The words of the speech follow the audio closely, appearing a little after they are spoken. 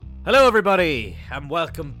Hello everybody, and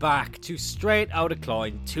welcome back to Straight Outta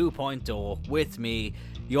Cloyne 2.0 with me,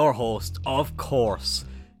 your host, of course,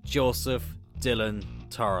 Joseph Dylan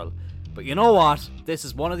Turl. But you know what? This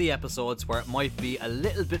is one of the episodes where it might be a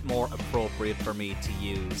little bit more appropriate for me to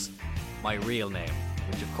use my real name,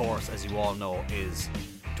 which of course, as you all know, is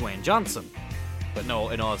Dwayne Johnson. But no,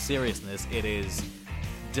 in all seriousness, it is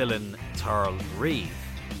Dylan Turl Reeve,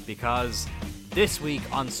 because this week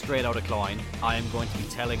on Straight Outta Cloyne, I am going to be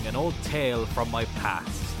telling an old tale from my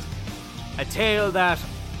past. A tale that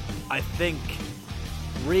I think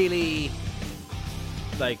really,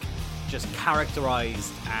 just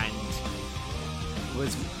characterized and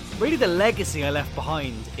was really the legacy I left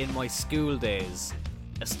behind in my school days.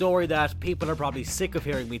 A story that people are probably sick of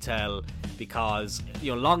hearing me tell because,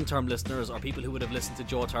 long-term listeners or people who would have listened to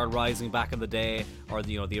Joe Turl Rising back in the day or,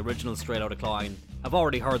 the original Straight Outta Cloyne have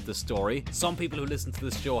already heard this story. Some people who listen to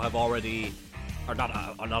this show have already, or not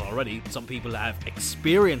already, some people have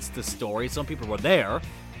experienced this story. Some people were there,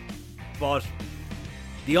 but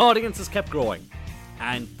the audience has kept growing.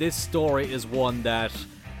 And this story is one that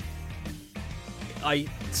I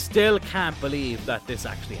still can't believe that this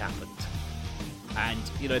actually happened. And,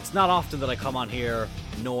 it's not often that I come on here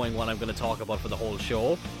knowing what I'm going to talk about for the whole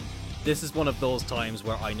show. This is one of those times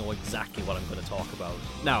where I know exactly what I'm going to talk about.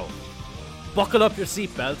 Now, buckle up your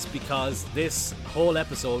seatbelts because this whole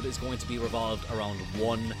episode is going to be revolved around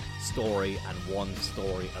one story and one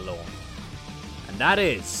story alone. And that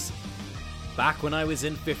is, back when I was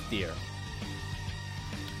in 5th year,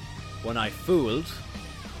 when I fooled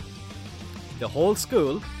the whole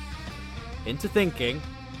school into thinking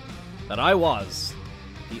that I was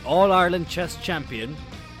the All-Ireland Chess Champion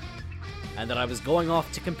and that I was going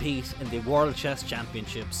off to compete in the World Chess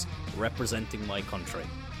Championships representing my country.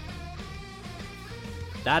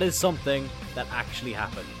 That is something that actually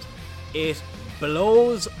happened. It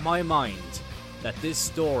blows my mind that this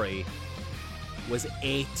story was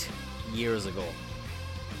 8 years ago.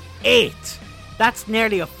 8! That's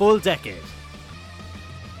nearly a full decade.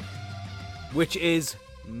 Which is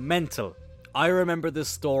mental. I remember this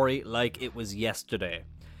story like it was yesterday.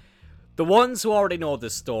 The ones who already know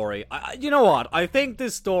this story, you know what? I think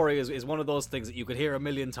this story is one of those things that you could hear a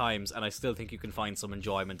million times and I still think you can find some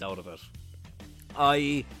enjoyment out of it.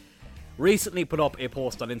 I recently put up a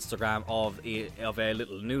post on Instagram of a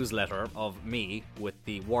little newsletter of me with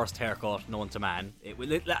the worst haircut known to man.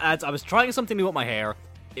 I was trying something new with my hair.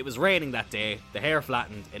 It was raining that day. The hair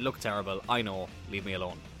flattened. It looked terrible. I know. Leave me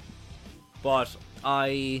alone. But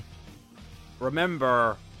I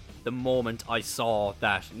remember the moment I saw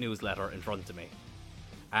that newsletter in front of me.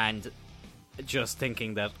 And just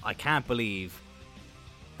thinking that I can't believe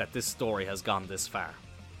that this story has gone this far.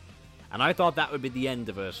 And I thought that would be the end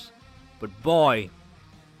of it. But boy,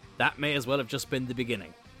 that may as well have just been the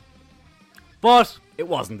beginning. But it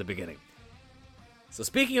wasn't the beginning. So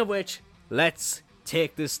speaking of which, let's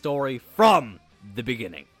take this story from the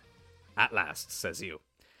beginning. At last, says you.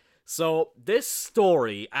 So this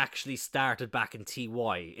story actually started back in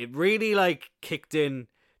TY. It really kicked in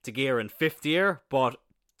to gear in 5th year, but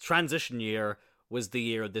transition year was the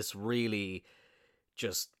year this really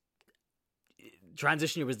just...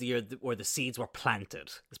 Transition year was the year where the seeds were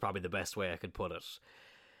planted, is probably the best way I could put it.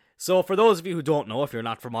 So for those of you who don't know, if you're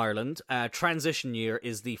not from Ireland, transition year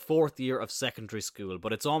is the 4th year of secondary school,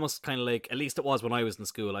 but it's almost kind of like, at least it was when I was in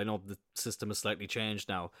school, I know the system has slightly changed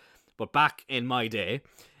now, but back in my day,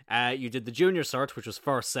 you did the junior cert, which was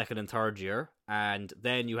 1st, 2nd and 3rd year, and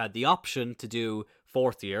then you had the option to do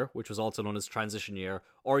 4th year, which was also known as transition year,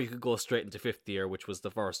 or you could go straight into 5th year, which was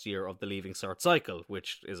the first year of the leaving cert cycle,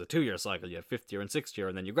 which is a 2-year cycle. You have 5th year and 6th year,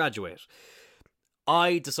 and then you graduate.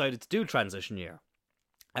 I decided to do transition year.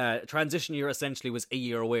 Transition year essentially was a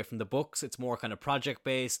year away from the books. It's more kind of project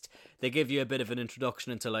based. They give you a bit of an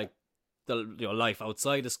introduction into the life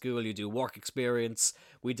outside of school. You do work experience.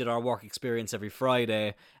 We did our work experience every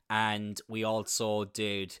Friday, and we also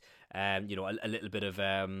did a little bit of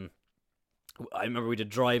I remember we did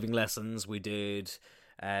driving lessons. We did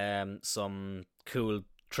some cool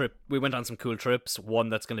trip. We went on some cool trips. One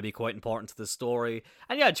that's going to be quite important to this story.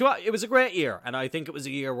 And yeah, it was a great year. And I think it was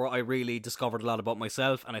a year where I really discovered a lot about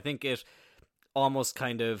myself. And I think it almost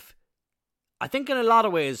I think in a lot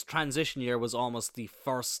of ways, transition year was almost the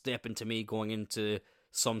first step into me going into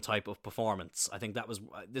some type of performance. I think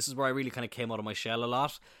this is where I really kind of came out of my shell a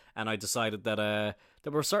lot. And I decided that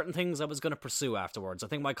there were certain things I was going to pursue afterwards. I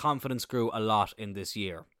think my confidence grew a lot in this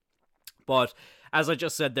year. But as I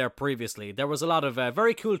just said there previously, there was a lot of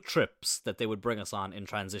very cool trips that they would bring us on in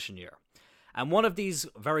transition year. And one of these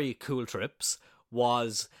very cool trips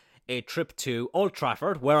was a trip to Old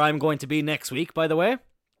Trafford, where I'm going to be next week, by the way.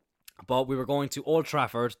 But we were going to Old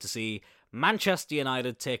Trafford to see Manchester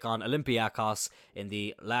United take on Olympiacos in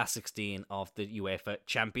the last 16 of the UEFA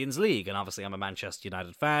Champions League. And obviously I'm a Manchester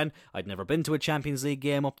United fan. I'd never been to a Champions League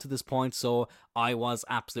game up to this point, so I was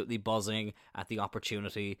absolutely buzzing at the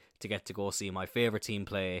opportunity to get to go see my favourite team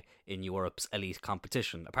play in Europe's elite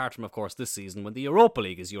competition. Apart from, of course, this season when the Europa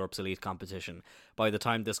League is Europe's elite competition. By the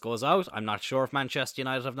time this goes out, I'm not sure if Manchester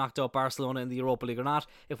United have knocked out Barcelona in the Europa League or not.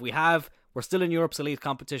 If we have, we're still in Europe's elite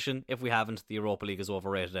competition. If we haven't, the Europa League is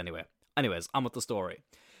overrated anyway. Anyways, on with the story.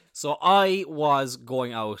 So I was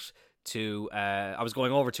going out to, I was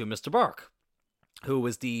going over to Mr. Burke, who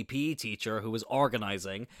was the PE teacher who was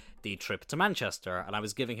organising the trip to Manchester, and I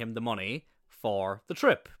was giving him the money for the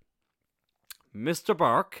trip. Mr.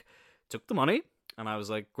 Burke took the money, and I was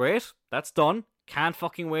like, great, that's done. Can't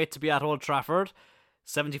fucking wait to be at Old Trafford.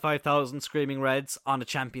 75,000 screaming Reds on a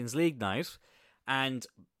Champions League night. And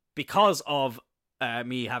because of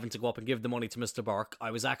me having to go up and give the money to Mr. Burke,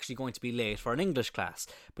 I was actually going to be late for an English class.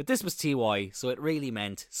 But this was TY, so it really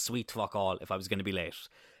meant sweet fuck all if I was going to be late.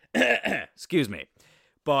 Excuse me.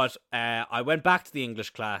 But I went back to the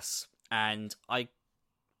English class and I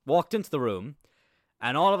walked into the room,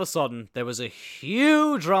 and all of a sudden there was a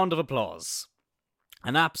huge round of applause.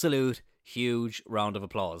 An absolute huge round of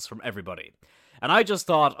applause from everybody. And I just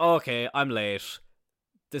thought, okay, I'm late.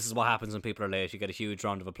 This is what happens when people are late. You get a huge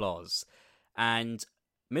round of applause. And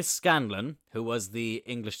Miss Scanlon, who was the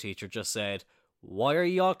English teacher, just said, why are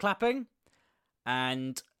you all clapping?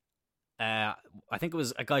 And I think it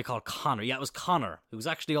was a guy called Connor. Yeah, it was Connor, who was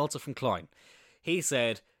actually also from Cloyne. He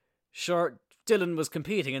said, sure, Dylan was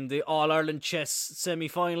competing in the All-Ireland chess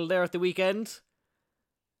semi-final there at the weekend.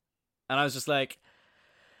 And I was just like,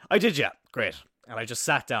 I did, yeah, great. And I just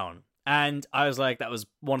sat down. And I was like, that was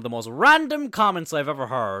one of the most random comments I've ever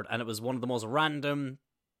heard. And it was one of the most random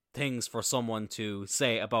things for someone to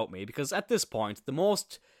say about me, because at this point the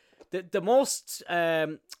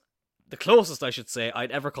closest I should say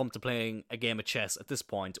I'd ever come to playing a game of chess at this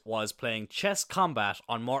point was playing Chess Combat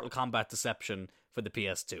on Mortal Kombat Deception for the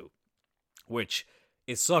PS2, which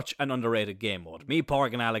is such an underrated game mode. Me,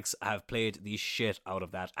 Porg, and Alex have played the shit out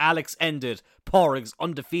of that. Alex ended Porg's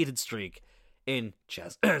undefeated streak in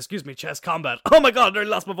chess Chess Combat. Oh my god, I nearly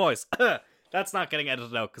lost my voice. That's not getting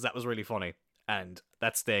edited out because that was really funny. And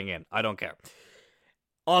that's staying in. I don't care.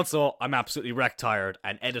 Also, I'm absolutely wreck tired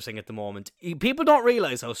and editing at the moment. People don't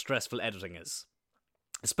realise how stressful editing is.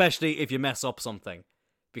 Especially if you mess up something.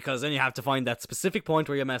 Because then you have to find that specific point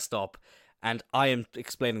where you messed up. And I am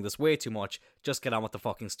explaining this way too much. Just get on with the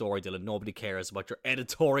fucking story, Dylan. Nobody cares about your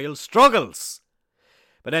editorial struggles.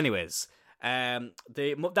 But anyways,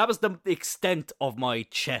 that was the extent of my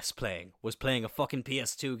chess playing. Was playing a fucking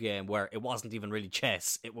PS2 game where it wasn't even really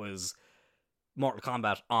chess. It was Mortal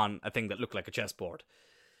Kombat on a thing that looked like a chessboard.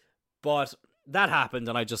 But that happened,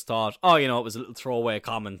 and I just thought, oh, it was a little throwaway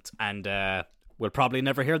comment, and we'll probably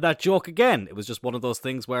never hear that joke again. It was just one of those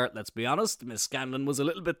things where, let's be honest, Miss Scanlon was a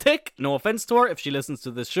little bit thick. No offense to her if she listens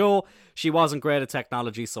to this show. She wasn't great at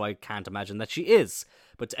technology, so I can't imagine that she is.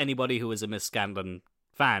 But to anybody who is a Miss Scanlon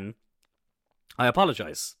fan, I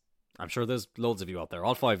apologise. I'm sure there's loads of you out there,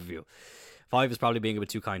 all 5 of you. 5 is probably being a bit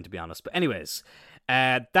too kind, to be honest. But anyways,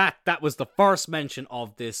 that was the first mention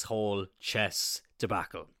of this whole chess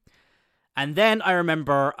debacle. And then I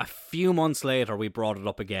remember a few months later we brought it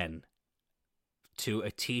up again to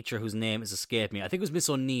a teacher whose name has escaped me. I think it was Miss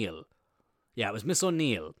O'Neill. Yeah, it was Miss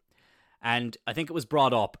O'Neill. And I think it was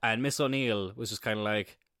brought up, and Miss O'Neill was just kind of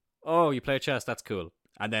like, oh, you play chess, that's cool.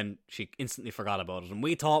 And then she instantly forgot about it, and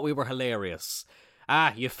we thought we were hilarious.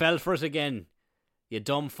 Ah, you fell for it again. You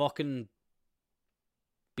dumb fucking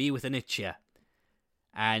bee with an itch, yeah.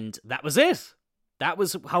 And that was it. That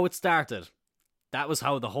was how it started. That was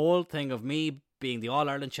how the whole thing of me being the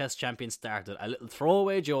All-Ireland chess champion started. A little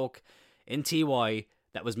throwaway joke in TY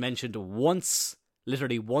that was mentioned once,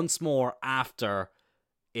 literally once more after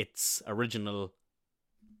its original,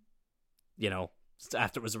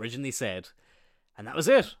 after it was originally said. And that was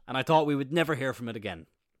it. And I thought we would never hear from it again.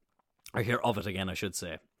 Or hear of it again, I should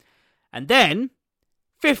say. And then,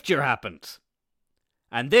 5th year happened.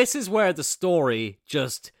 And this is where the story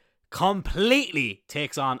just completely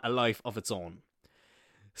takes on a life of its own.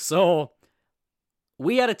 So,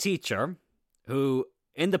 we had a teacher who,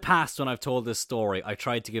 in the past when I've told this story, I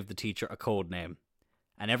tried to give the teacher a code name.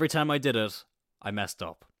 And every time I did it, I messed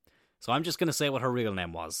up. So I'm just going to say what her real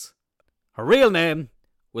name was. Her real name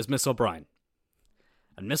was Miss O'Brien.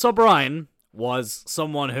 And Miss O'Brien was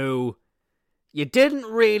someone who you didn't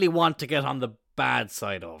really want to get on the bad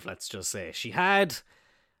side of, let's just say. She had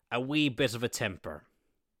a wee bit of a temper.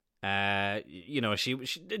 Do you know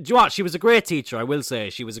what? She was a great teacher. I will say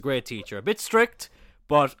she was a great teacher. A bit strict,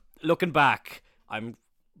 but looking back, I'm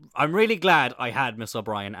really glad I had Miss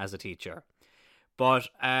O'Brien as a teacher. But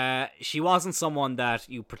she wasn't someone that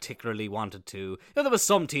you particularly wanted to. There was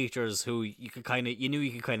some teachers who you knew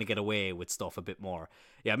you could kind of get away with stuff a bit more.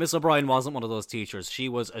 Yeah, Miss O'Brien wasn't one of those teachers. She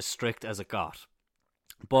was as strict as it got.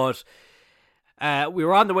 But we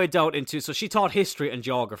were on the way down into... So she taught history and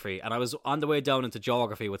geography, and I was on the way down into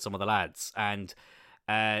geography with some of the lads, and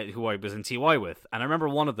who I was in TY with. And I remember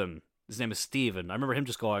one of them, his name is Stephen. I remember him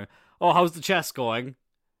just going, "Oh, how's the chess going?"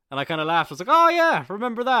 And I kind of laughed. I was like, "Oh yeah,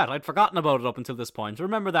 remember that? I'd forgotten about it up until this point.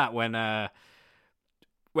 Remember that when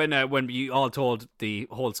you all told the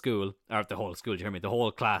whole school, or the whole school, you hear me, the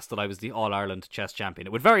whole class that I was the All-Ireland chess champion.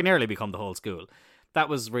 It would very nearly become the whole school. That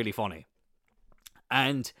was really funny."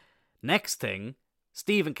 And next thing,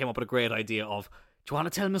 Stephen came up with a great idea of, "Do you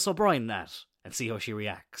want to tell Miss O'Brien that and see how she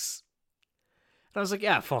reacts?" And I was like,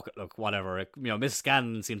 "Yeah, fuck it, look, whatever." Miss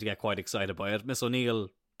Scanlon seemed to get quite excited by it. Miss O'Neill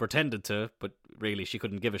pretended to, but really she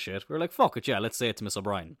couldn't give a shit. We were like, "Fuck it, yeah, let's say it to Miss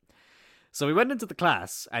O'Brien." So we went into the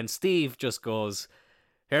class, and Steve just goes,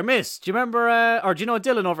 "Here, miss, do you remember, or do you know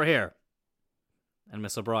Dylan over here?" And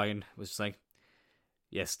Miss O'Brien was just like,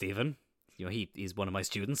 "Yes, Stephen. He's one of my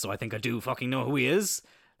students, so I think I do fucking know who he is."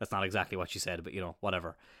 That's not exactly what she said, but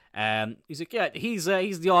whatever. He's like, "Yeah, he's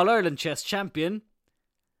the All-Ireland chess champion."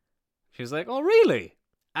 She was like, "Oh, really?"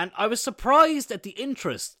 And I was surprised at the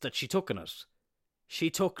interest that she took in it. She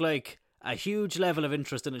took, like, a huge level of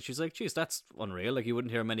interest in it. She's like, "Geez, that's unreal. Like, you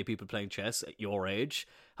wouldn't hear many people playing chess at your age.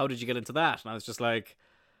 How did you get into that?" And I was just like,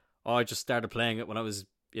 "Oh, I just started playing it when I was,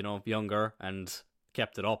 younger, and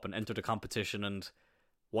kept it up and entered a competition, and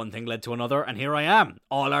one thing led to another, and here I am,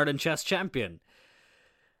 All-Ireland chess champion."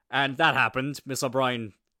 And that happened. Miss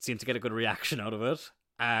O'Brien seemed to get a good reaction out of it.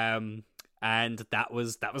 And that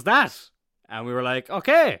was that. And we were like,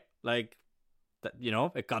 okay, like,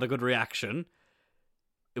 it got a good reaction.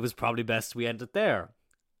 It was probably best we ended there.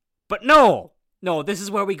 But no, this is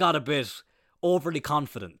where we got a bit overly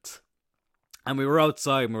confident. And we were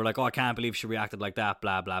outside, and we were like, "Oh, I can't believe she reacted like that,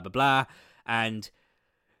 blah, blah, blah, blah." And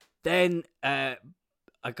then a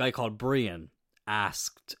guy called Brian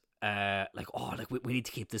asked, we need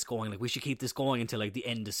to keep this going. Like, we should keep this going until, like, the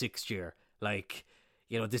end of 6th year. Like,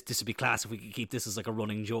 this would be class if we could keep this as, like, a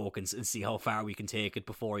running joke and see how far we can take it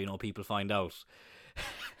before, people find out.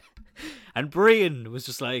 And Brian was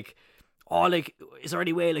just like, "Oh, like, is there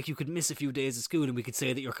any way, like, you could miss a few days of school and we could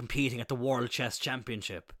say that you're competing at the World Chess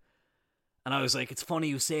Championship?" And I was like, "It's funny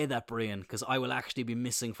you say that, Brian, because I will actually be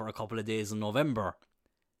missing for a couple of days in November.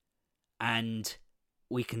 And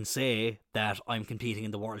we can say that I'm competing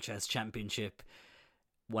in the World Chess Championship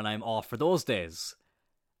when I'm off for those days."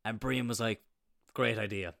 And Brian was like, "Great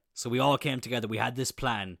idea." So we all came together. We had this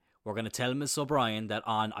plan. We're going to tell Miss O'Brien that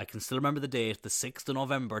I can still remember the date, the 6th of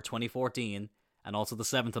November 2014, and also the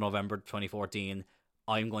 7th of November 2014,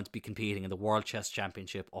 I'm going to be competing in the World Chess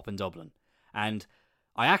Championship up in Dublin. And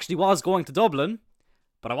I actually was going to Dublin,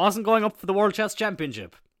 but I wasn't going up for the World Chess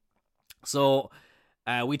Championship. So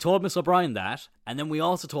we told Miss O'Brien that, and then we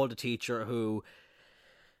also told a teacher who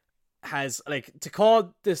has, like, to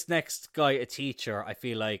call this next guy a teacher, I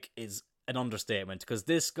feel like is an understatement, because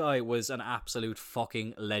this guy was an absolute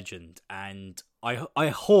fucking legend. And I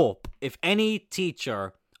hope if any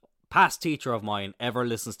teacher, past teacher of mine, ever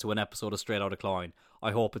listens to an episode of Straight Outta Cloyne,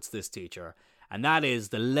 I hope it's this teacher. And that is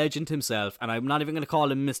the legend himself. And I'm not even going to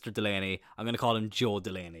call him Mr. Delaney. I'm going to call him Joe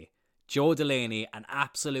Delaney. Joe Delaney, an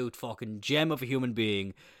absolute fucking gem of a human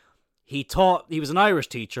being. He was an Irish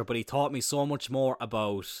teacher, but he taught me so much more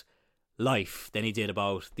about life than he did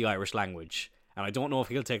about the Irish language. And I don't know if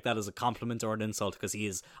he'll take that as a compliment or an insult,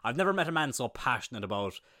 because I've never met a man so passionate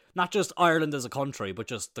about not just Ireland as a country, but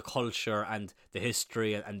just the culture and the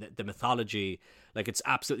history and the mythology. Like, it's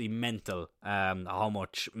absolutely mental how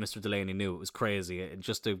much Mr. Delaney knew. It was crazy.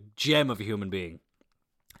 Just a gem of a human being.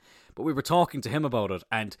 But we were talking to him about it,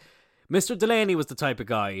 and Mr. Delaney was the type of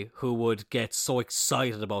guy who would get so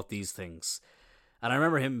excited about these things. And I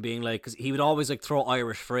remember him being like, because he would always, like, throw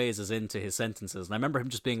Irish phrases into his sentences. And I remember him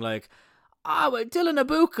just being like, well, Dylan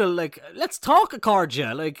Abukel, like, let's talk a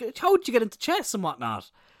Cordia. Like, how'd you get into chess and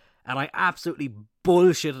whatnot? And I absolutely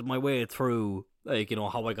bullshitted my way through, like,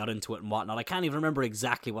 how I got into it and whatnot. I can't even remember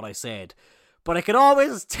exactly what I said. But I could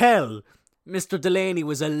always tell Mr. Delaney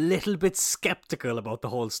was a little bit skeptical about the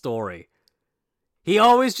whole story. He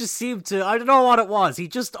always just seemed to, I don't know what it was, he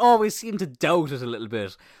just always seemed to doubt it a little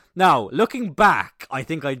bit. Now, looking back, I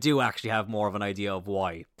think I do actually have more of an idea of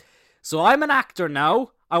why. So I'm an actor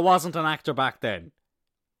now. I wasn't an actor back then.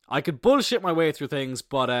 I could bullshit my way through things,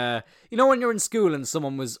 but you know when you're in school and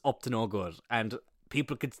someone was up to no good, and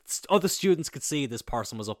other students could see this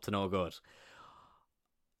person was up to no good.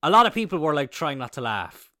 A lot of people were like trying not to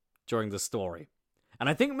laugh during this story. And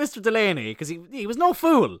I think Mr. Delaney, because he was no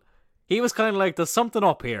fool, he was kind of like, there's something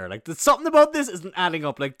up here. Like, there's something about this isn't adding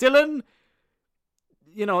up. Like, Dylan,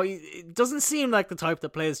 you know, it doesn't seem like the type that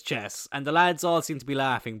plays chess, and the lads all seem to be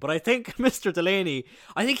laughing. But I think Mr. Delaney,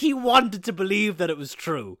 I think he wanted to believe that it was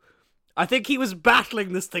true. I think he was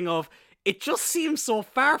battling this thing of, it just seems so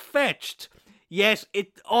far-fetched, yet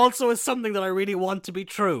it also is something that I really want to be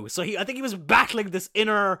true. So I think he was battling this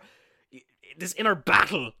inner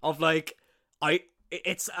battle of like,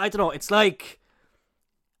 it's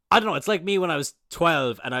like me when I was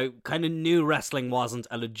 12 and I kind of knew wrestling wasn't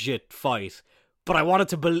a legit fight, but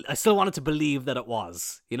I still wanted to believe that it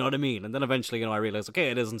was, you know what I mean? And then eventually, you know, I realized, okay,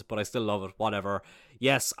 it isn't, but I still love it, whatever.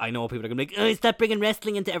 Yes, I know people are going to be like, oh, stop bringing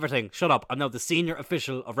wrestling into everything. Shut up. I'm now the senior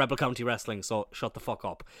official of Rebel County Wrestling, so shut the fuck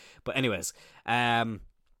up. But anyways,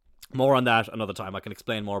 more on that another time. I can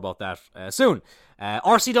explain more about that soon.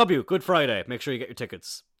 RCW, Good Friday. Make sure you get your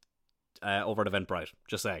tickets over at Eventbrite.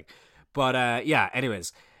 Just saying. But yeah,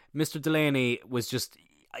 anyways, Mr. Delaney was just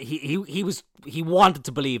he wanted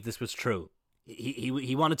to believe this was true.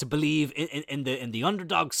 He wanted to believe in the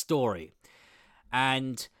underdog story,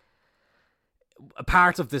 and a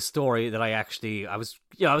part of this story that I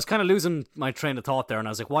was kind of losing my train of thought there, and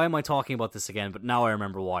I was like, why am I talking about this again? But now I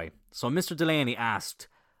remember why. So Mr. Delaney asked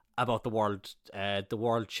about the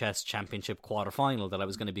World Chess Championship quarterfinal that I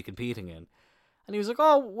was going to be competing in. And he was like,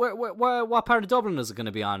 oh, what part of Dublin is it going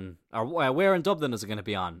to be on? Or where in Dublin is it going to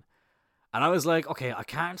be on? And I was like, okay, I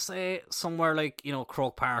can't say somewhere like, you know,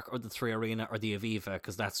 Croke Park or the Three Arena or the Aviva,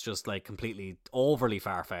 because that's just like completely overly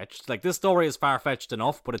far-fetched. Like, this story is far-fetched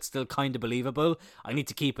enough, but it's still kind of believable. I need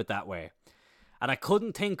to keep it that way. And I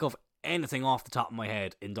couldn't think of anything off the top of my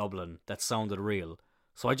head in Dublin that sounded real.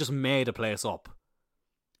 So I just made a place up.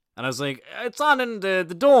 And I was like, it's on in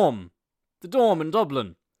the Dome. The Dome in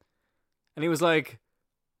Dublin. And he was like,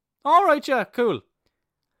 alright, yeah, cool.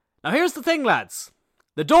 Now here's the thing, lads.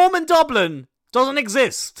 The Dome in Dublin doesn't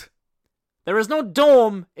exist. There is no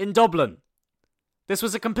Dome in Dublin. This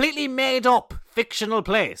was a completely made-up, fictional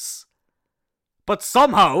place. But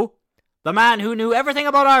somehow, the man who knew everything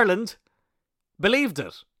about Ireland believed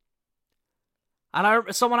it.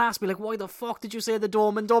 And someone asked me, like, why the fuck did you say the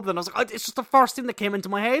Dome in Dublin? I was like, it's just the first thing that came into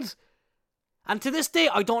my head. And to this day,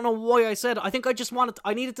 I don't know why I said it. I think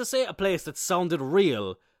I needed to say a place that sounded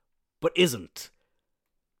real, but isn't.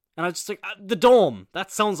 And I was just like, the Dome,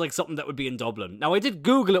 that sounds like something that would be in Dublin. Now, I did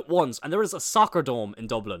Google it once, and there is a soccer dome in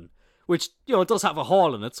Dublin, which, you know, it does have a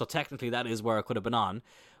hall in it, so technically that is where it could have been on.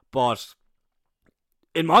 But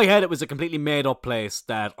in my head, it was a completely made-up place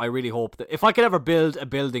that I really hope that if I could ever build a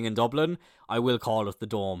building in Dublin, I will call it the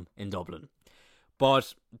Dome in Dublin.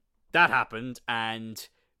 But that happened, and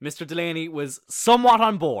Mr. Delaney was somewhat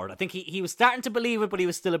on board. I think he was starting to believe it, but he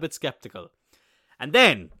was still a bit skeptical. And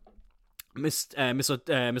then Miss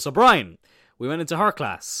O'Brien, we went into her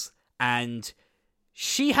class, and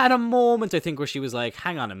she had a moment, I think, where she was like,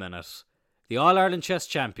 hang on a minute. The All-Ireland Chess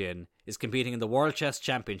Champion is competing in the World Chess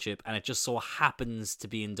Championship, and it just so happens to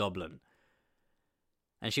be in Dublin.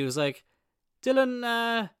 And she was like,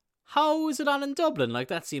 Dylan, how is it on in Dublin? Like,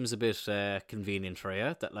 that seems a bit convenient for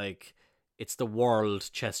you, that, like, it's the World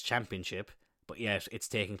Chess Championship, but yet it's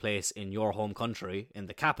taking place in your home country, in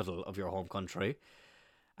the capital of your home country.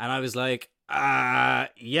 And I was like,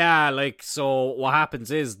 yeah, like, so what happens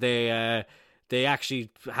is they actually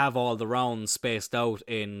have all the rounds spaced out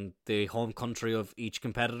in the home country of each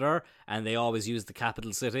competitor, and they always use the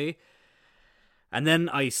capital city. And then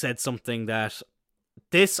I said something that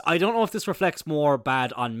I don't know if this reflects more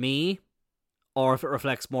bad on me, or if it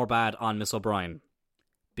reflects more bad on Miss O'Brien.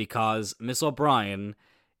 Because Miss O'Brien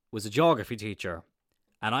was a geography teacher.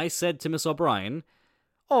 And I said to Miss O'Brien,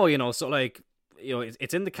 oh, you know, so like, you know,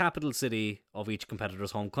 it's in the capital city of each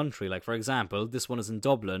competitor's home country. Like, for example, this one is in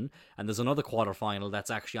Dublin, and there's another quarterfinal that's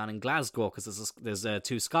actually on in Glasgow, because there's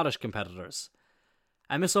two Scottish competitors.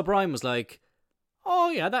 And Miss O'Brien was like, oh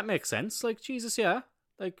yeah, that makes sense. Like, Jesus, yeah.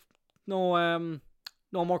 Like, no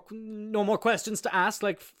more questions to ask.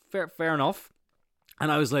 Like, fair enough.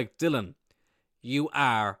 And I was like, Dylan, you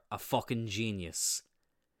are a fucking genius.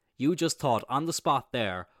 You just thought on the spot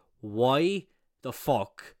there, why the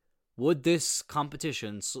fuck would this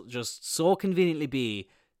competition just so conveniently be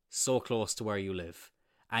so close to where you live?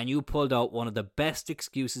 And you pulled out one of the best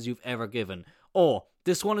excuses you've ever given. Oh,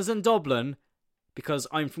 this one is in Dublin because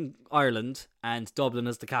I'm from Ireland and Dublin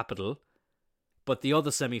is the capital. but the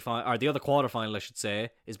other semi-final, or the other quarter-final, I should say,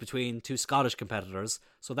 is between two Scottish competitors.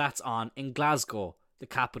 So that's on in Glasgow, the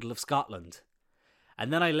capital of Scotland.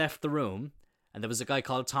 And then I left the room, and there was a guy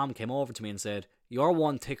called Tom came over to me and said, "You're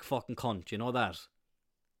one thick fucking cunt, you know that?"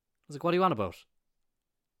 I was like, "What are you on about?"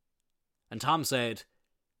 And Tom said,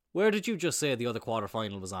 "Where did you just say the other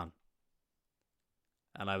quarter-final was on?"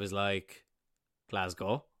 And I was like,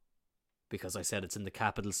 "Glasgow," because I said it's in the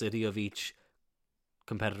capital city of each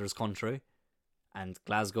competitor's country, and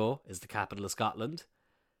Glasgow is the capital of Scotland.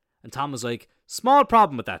 And Tom was like, "Small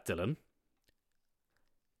problem with that, Dylan.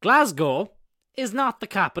 Glasgow is not the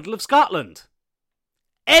capital of Scotland.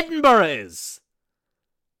 Edinburgh is."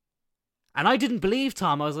 And I didn't believe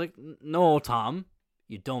Tom. I was like, "No, Tom,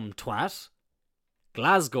 you dumb twat.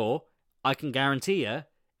 Glasgow, I can guarantee you,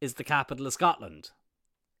 is the capital of Scotland."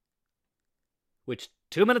 Which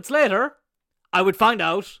 2 minutes later, I would find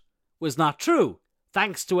out was not true,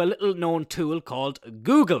 thanks to a little known tool called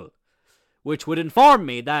Google, which would inform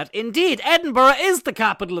me that indeed Edinburgh is the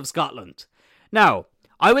capital of Scotland. Now,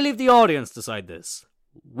 I will leave the audience decide this.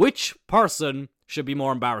 Which person should be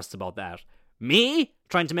more embarrassed about that? Me,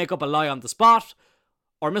 trying to make up a lie on the spot,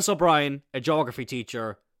 or Miss O'Brien, a geography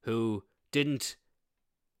teacher who didn't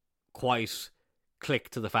quite click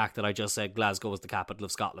to the fact that I just said Glasgow was the capital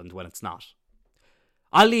of Scotland when it's not.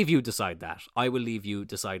 I'll leave you decide that. I will leave you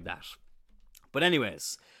decide that. But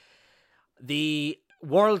anyways, the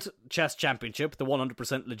World Chess Championship, the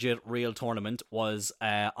 100% legit real tournament, was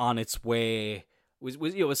on its way,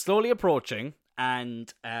 was slowly approaching,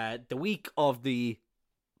 and the week of the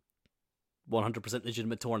 100%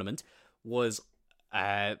 legitimate tournament was,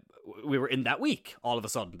 we were in that week all of a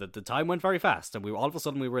sudden. The time went very fast, and all of a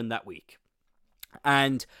sudden we were in that week.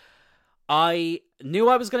 And I knew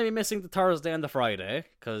I was going to be missing the Thursday and the Friday,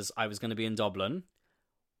 because I was going to be in Dublin.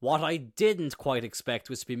 What I didn't quite expect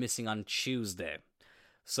was to be missing on Tuesday.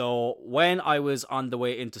 So when I was on the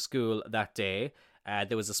way into school that day,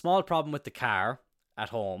 there was a small problem with the car at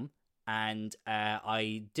home, and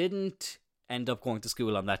I didn't end up going to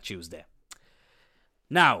school on that Tuesday.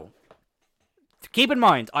 Now, keep in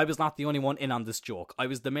mind, I was not the only one in on this joke. I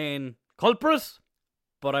was the main culprit,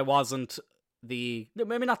 but I wasn't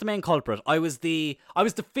maybe not the main culprit. I was the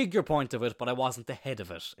figure point of it, but I wasn't the head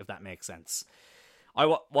of it, if that makes sense.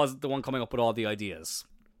 I wasn't the one coming up with all the ideas.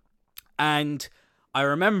 And I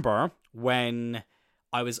remember when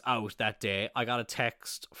I was out that day, I got a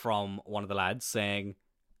text from one of the lads saying,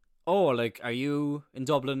 "Oh, like, are you in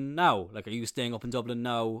Dublin now? Like, are you staying up in Dublin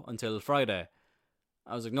now until Friday?"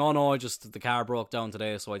 I was like, no, just the car broke down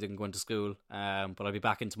today, so I didn't go into school. But I'll be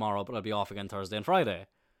back in tomorrow, but I'll be off again Thursday and Friday.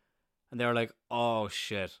 And they were like, "Oh,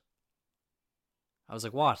 shit." I was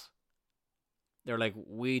like, "What?" They're like,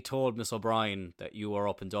 "We told Miss O'Brien that you were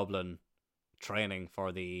up in Dublin training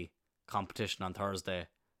for the competition on Thursday,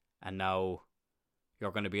 and now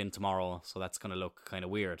you're going to be in tomorrow, so that's going to look kind of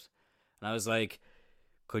weird." And I was like,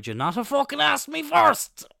 "Could you not have fucking asked me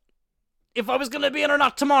first if I was going to be in or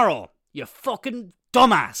not tomorrow? You fucking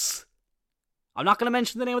dumbass." I'm not going to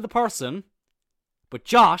mention the name of the person, but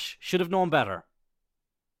Josh should have known better.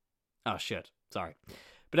 Oh, shit. Sorry.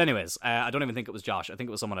 But anyways, I don't even think it was Josh. I think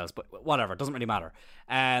it was someone else, but whatever. It doesn't really matter.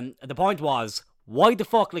 The point was, why the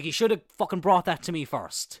fuck? Like, you should have fucking brought that to me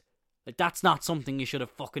first. Like, that's not something you should have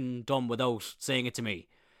fucking done without saying it to me.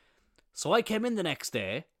 So I came in the next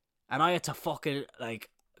day, and I had to fucking, like,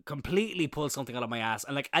 completely pull something out of my ass.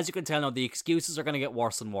 And, like, as you can tell now, the excuses are going to get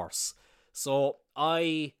worse and worse. So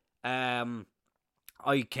I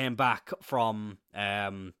came back from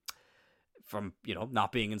not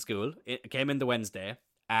being in school. It came in the Wednesday,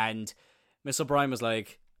 and Miss O'Brien was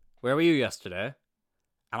like, "Where were you yesterday?"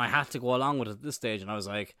 And I had to go along with it at this stage, and I was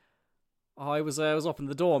like, "Oh, I was up in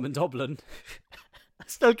the Dome in Dublin." I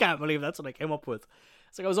still can't believe that's what I came up with.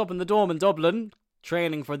 It's like, I was up in the Dome in Dublin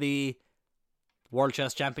training for the World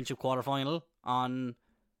Chess Championship quarterfinal on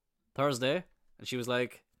Thursday. And she was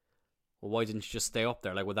like, "Well, why didn't you just stay up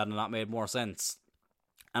there? Like, would that have not made more sense?"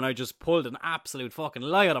 And I just pulled an absolute fucking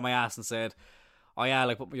lie out of my ass and said, "Oh yeah,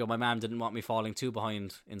 like, my mom didn't want me falling too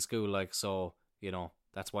behind in school, like, so,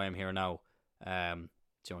 that's why I'm here now. To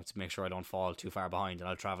make sure I don't fall too far behind, and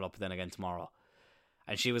I'll travel up then again tomorrow."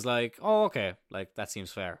 And she was like, "Oh, okay, like, that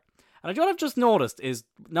seems fair." And what I've just noticed is,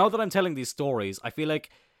 now that I'm telling these stories, I feel like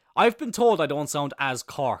I've been told I don't sound as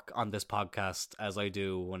Cork on this podcast as I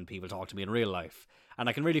do when people talk to me in real life. And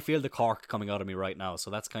I can really feel the Cork coming out of me right now, so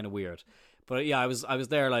that's kind of weird. But yeah, I was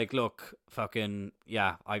there like, look, fucking,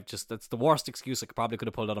 yeah, that's the worst excuse I probably could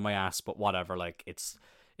have pulled out of my ass, but whatever, like, it's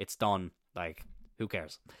done, like, who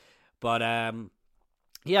cares? But,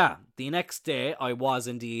 yeah, the next day I was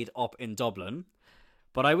indeed up in Dublin,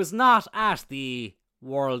 But I was not at the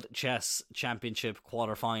World Chess Championship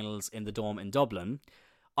quarterfinals in the Dome in Dublin.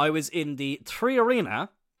 I was in the 3 Arena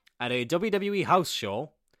at a WWE house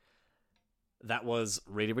show that was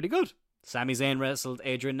really, really good. Sami Zayn wrestled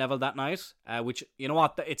Adrian Neville that night, which, you know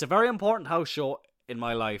what, it's a very important house show in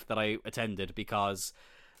my life that I attended, because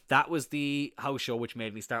that was the house show which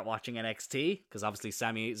made me start watching NXT, because obviously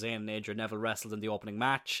Sami Zayn and Adrian Neville wrestled in the opening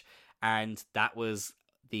match, and that was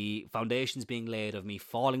the foundations being laid of me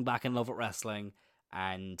falling back in love with wrestling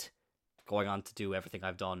and going on to do everything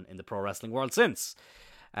I've done in the pro wrestling world since.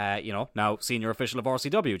 Now senior official of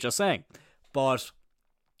RCW, just saying. But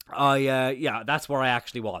that's where I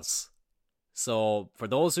actually was. So for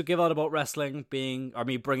those who give out about wrestling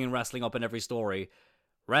me bringing wrestling up in every story,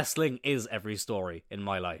 wrestling is every story in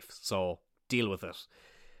my life. So deal with it.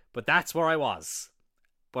 But that's where I was.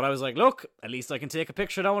 But I was like, look, at least I can take a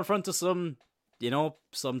picture now in front of some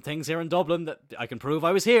things here in Dublin that I can prove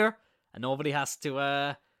I was here, and nobody has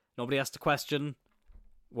to question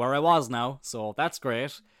where I was now. So that's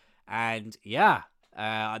great. And yeah,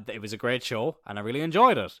 it was a great show, and I really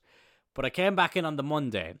enjoyed it. But I came back in on the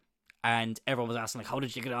Monday, and everyone was asking, like, how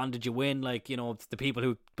did you get on? Did you win? Like, the people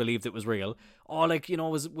who believed it was real. Oh, like,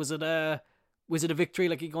 was it a victory?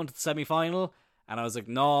 Like, you going to the semi-final? And I was like,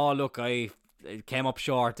 no, look, I came up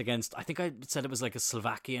short against, I think I said it was like a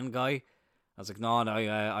Slovakian guy. I was like, no,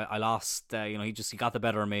 I lost. He got the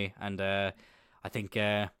better of me, and I think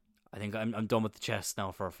I'm done with the chess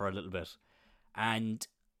now for a little bit. And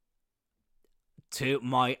to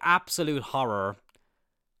my absolute horror,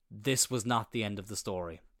 this was not the end of the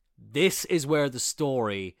story. This is where the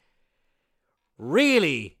story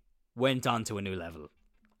really went on to a new level.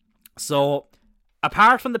 So,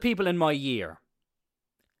 apart from the people in my year,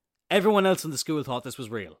 everyone else in the school thought this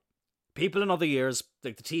was real. People in other years,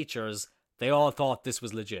 like the teachers, they all thought this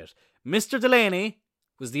was legit. Mr. Delaney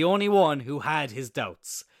was the only one who had his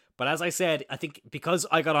doubts. But as I said, I think because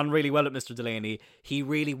I got on really well with Mr. Delaney, he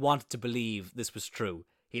really wanted to believe this was true.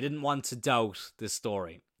 He didn't want to doubt this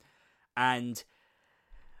story. And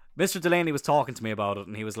Mr. Delaney was talking to me about it,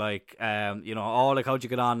 and he was like, how'd you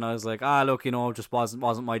get on? And I was like, look, just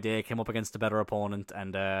wasn't my day. Came up against a better opponent,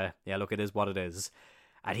 and look, it is what it is.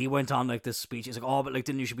 And he went on like this speech. He's like, oh, but like,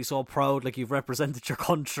 didn't you should be so proud? Like, you've represented your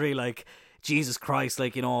country. Like, Jesus Christ,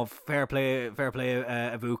 like, fair play,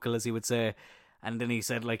 Avukal, as he would say. And then he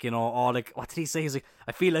said, like, what did he say? He's like,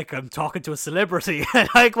 I feel like I'm talking to a celebrity.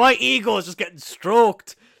 Like, my ego is just getting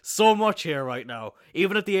stroked so much here right now.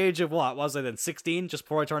 Even at the age of, what was I then, 16, just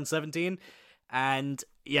before I turned 17? And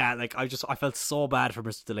yeah, like, I felt so bad for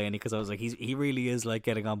Mr. Delaney, because I was like, he really is, like,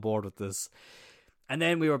 getting on board with this. And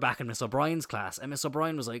then we were back in Miss O'Brien's class, and Miss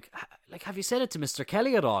O'Brien was like, have you said it to Mr.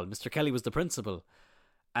 Kelly at all? Mr. Kelly was the principal.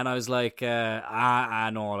 And I was like,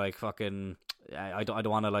 no, like, fucking, I don't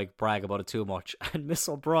want to, like, brag about it too much. And Miss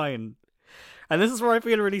O'Brien, and this is where I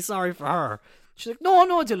feel really sorry for her, she's like, no,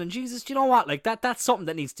 Dylan, Jesus, you know what? Like, that's something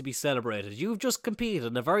that needs to be celebrated. You've just competed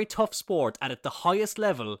in a very tough sport, and at the highest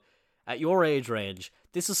level, at your age range,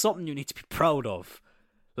 this is something you need to be proud of.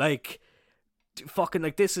 Like, fucking,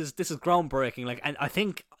 like, this is groundbreaking. Like, and I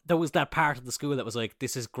think there was that part of the school that was like,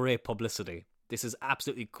 this is great publicity. This is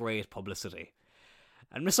absolutely great publicity.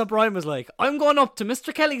 And Miss O'Brien was like, I'm going up to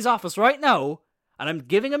Mr. Kelly's office right now, and I'm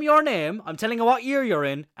giving him your name, I'm telling him what year you're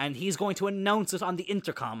in, and he's going to announce it on the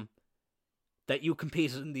intercom that you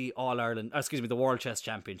competed in the the World Chess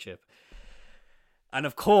Championship. And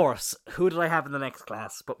of course, who did I have in the next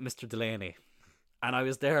class but Mr. Delaney? And I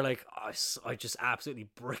was there like, I just absolutely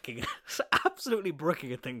bricking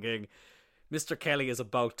it, thinking, Mr. Kelly is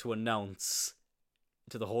about to announce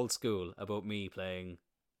to the whole school about me playing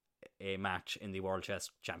a match in the World Chess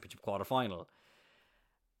Championship quarterfinal.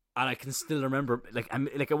 And I can still remember, like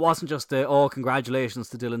it wasn't just congratulations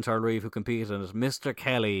to Dylan Turlreeve who competed in it. Mr.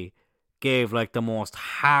 Kelly gave like the most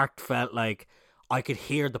heartfelt, like, I could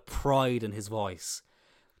hear the pride in his voice.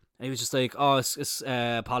 And he was just like,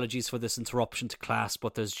 apologies for this interruption to class,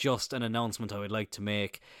 but there's just an announcement I would like to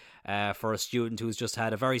make for a student who's just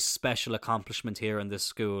had a very special accomplishment here in this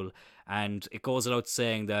school. And it goes without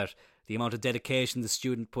saying that the amount of dedication the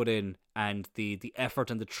student put in and the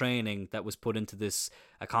effort and the training that was put into this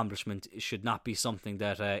accomplishment should not be something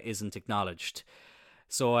that isn't acknowledged.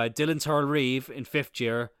 So Dylan Turlreeve in 5th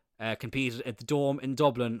year competed at the Dome in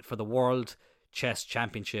Dublin for the World Chess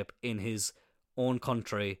Championship in his own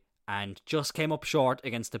country and just came up short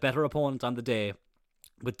against a better opponent on the day.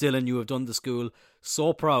 But Dylan, you have done the school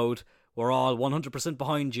so proud. We're all 100%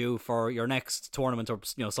 behind you for your next tournament, or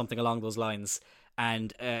something along those lines.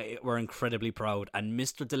 And we're incredibly proud. And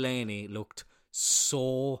Mr. Delaney looked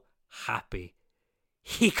so happy.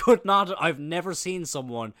 He could not. I've never seen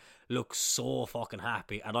someone look so fucking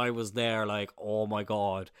happy. And I was there like, oh my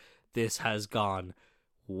god, this has gone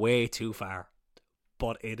way too far.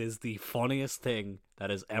 But it is the funniest thing that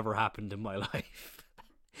has ever happened in my life.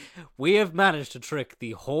 We have managed to trick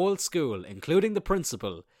the whole school, including the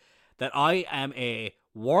principal, that I am a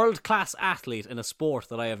world-class athlete in a sport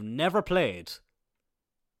that I have never played.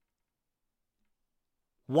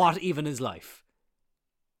 What even is life?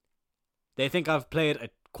 They think I've played a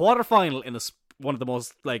quarterfinal in one of the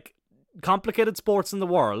most complicated sports in the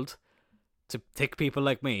world to tick people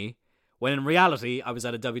like me, when in reality I was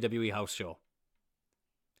at a WWE house show.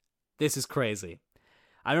 This is crazy.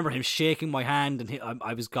 I remember him shaking my hand, and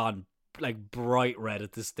I was gone bright red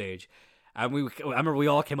at this stage. And I remember we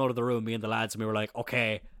all came out of the room, me and the lads, and we were like,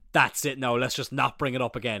 okay, that's it now. Let's just not bring it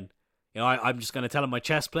up again. You know, I'm just going to tell him my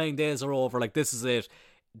chess playing days are over. This is it.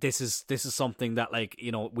 This is something that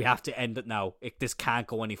we have to end it now. This can't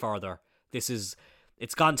go any further. It's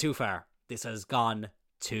gone too far. This has gone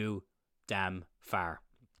too damn far.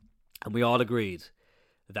 And we all agreed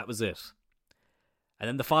that was it. And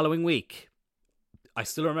then the following week, I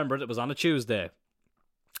still remember it was on a Tuesday,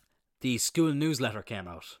 the school newsletter came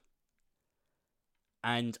out.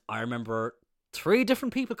 And I remember 3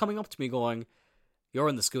 different people coming up to me going, "You're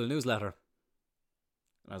in the school newsletter."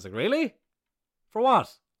 And I was like, "Really? For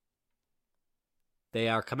what?" "They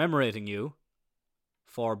are commemorating you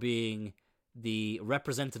for being the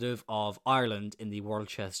representative of Ireland in the World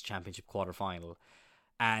Chess Championship quarterfinal.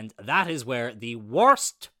 And that is where the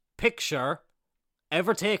worst picture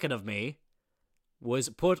ever taken of me was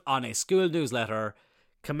put on a school newsletter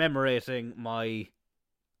commemorating my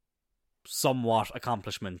somewhat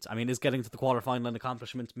accomplishment. I mean, is getting to the quarterfinal an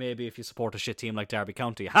accomplishment? Maybe if you support a shit team like Derby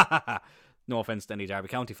County. Ha ha ha. No offense to any Derby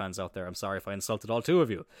County fans out there. I'm sorry if I insulted all 2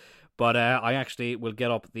 of you. But I actually will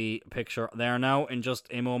get up the picture there now in just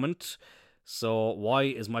a moment. So why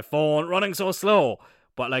is my phone running so slow?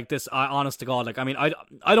 But this, honest to God,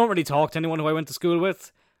 I don't really talk to anyone who I went to school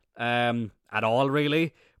with, at all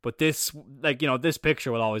really. But this, this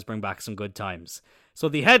picture will always bring back some good times. So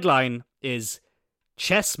the headline is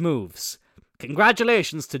Chess Moves.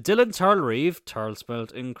 Congratulations to Dylan Turlreeve, Turl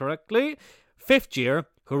spelled incorrectly, 5th year,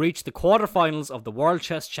 who reached the quarterfinals of the World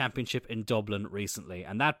Chess Championship in Dublin recently.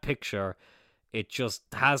 And that picture, it just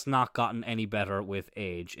has not gotten any better with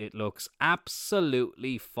age. It looks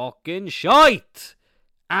absolutely fucking shite.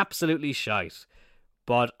 Absolutely shite.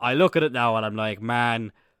 But I look at it now and I'm like,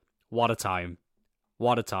 man, what a time.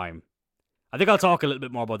 What a time. I think I'll talk a little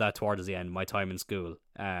bit more about that towards the end, my time in school.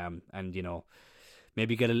 And,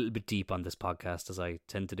 maybe get a little bit deep on this podcast, as I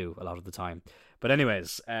tend to do a lot of the time. But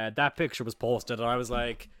anyways, that picture was posted, and I was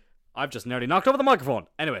like, I've just nearly knocked over the microphone.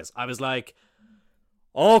 Anyways, I was like,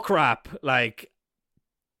 oh crap,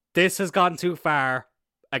 this has gone too far.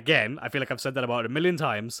 Again, I feel like I've said that about 1,000,000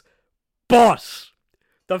 times. But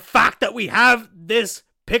the fact that we have this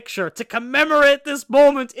picture to commemorate this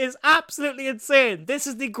moment is absolutely insane. This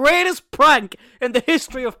is the greatest prank in the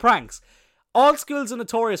history of pranks. All schools are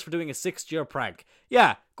notorious for doing a 6th year prank.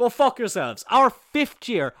 Yeah, go fuck yourselves. Our 5th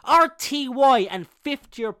year, our TY and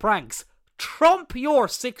 5th year pranks trump your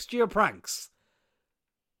 6th year pranks.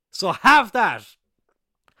 So have that.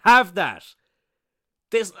 Have that.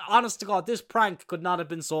 This, honest to God, this prank could not have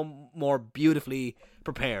been so more beautifully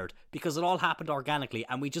prepared, because it all happened organically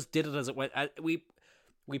and we just did it as it went.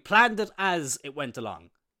 We planned it as it went along.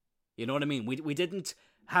 You know what I mean? We didn't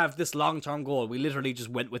have this long-term goal. We literally just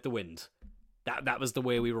went with the wind. That was the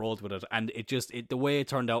way we rolled with it, and the way it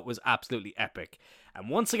turned out was absolutely epic. And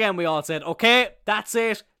once again, we all said, okay, that's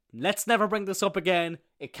it. Let's never bring this up again.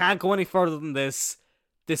 It can't go any further than this.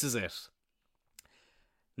 This is it.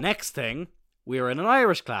 Next thing, we were in an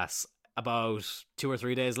Irish class about 2 or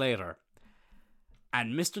 3 days later,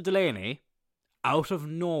 and Mr. Delaney, out of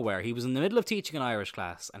nowhere, he was in the middle of teaching an Irish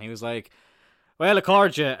class, and he was like, "Well,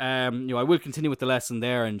 Accordia, I will continue with the lesson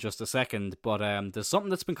there in just a second, but there's something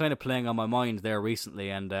that's been kind of playing on my mind there recently,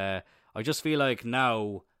 and I just feel like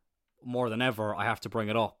now, more than ever, I have to bring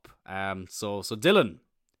it up. So Dylan,"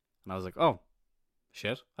 and I was like, "Oh,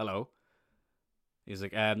 shit, hello." He's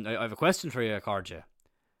like, "I have a question for you, Accordia."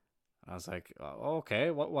 I was like, "Oh, okay,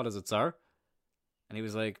 what is it, sir?" And he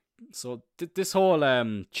was like, "So this whole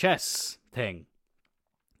chess thing,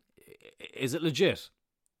 is it legit?"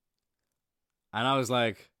 And I was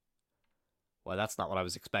like, "Well, that's not what I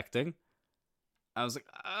was expecting." I was like,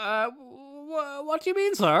 what do you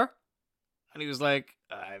mean, sir?" And he was like,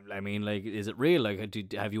 I mean, is it real?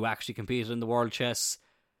 Have you actually competed in the World Chess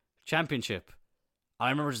Championship?" I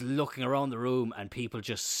remember just looking around the room and people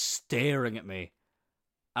just staring at me.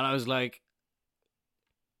 And I was like,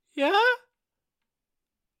 "Yeah?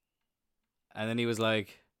 And then he was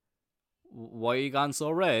like, why are you gone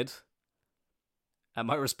so red? And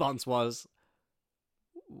my response was,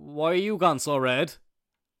 why are you gone so red?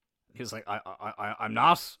 He was like, I'm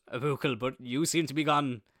not, Abukel, but you seem to be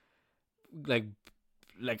gone, like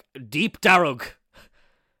deep Darug.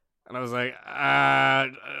 And I was like,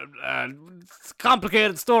 it's a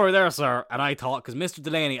complicated story there, sir. And I thought, because Mr.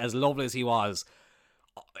 Delaney, as lovely as he was,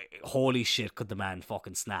 holy shit, could the man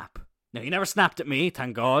fucking snap. Now, he never snapped at me,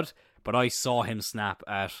 thank God, but I saw him snap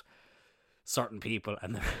at certain people,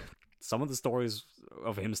 and some of the stories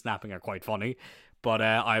of him snapping are quite funny. But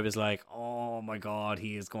I was like, oh my God,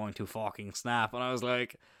 he is going to fucking snap. And I was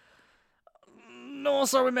like, no,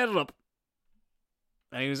 sir, we made it up.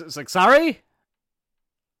 And he was like, sorry?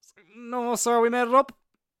 No, sir, we made it up.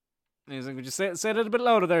 And he was like, would you say it a little bit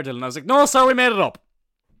louder there, Dylan? I was like, no, sir, we made it up.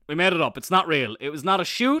 We made it up. It's not real. It was not a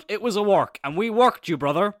shoot. It was a work. And we worked you,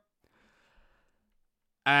 brother.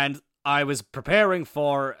 And I was preparing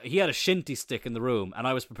for... He had a shinty stick in the room, and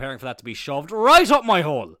I was preparing for that to be shoved right up my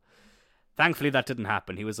hole. Thankfully, that didn't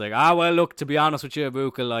happen. He was like, well, look, to be honest with you,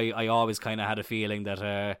 Bukel, I always kind of had a feeling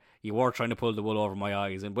that you were trying to pull the wool over my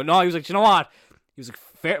eyes. But no, he was like, you know what? He was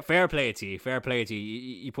like, fair play to you. Fair play to you.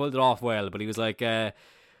 You pulled it off well. But he was like, no,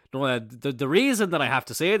 the reason that I have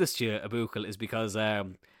to say this to you, Bukel, is because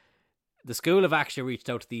the school have actually reached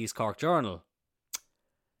out to the East Cork Journal.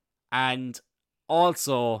 And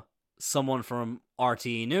also, someone from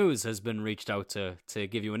RTE News has been reached out to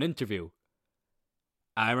give you an interview.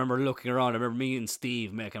 I remember looking around. I remember me and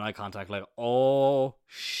Steve making eye contact, like, oh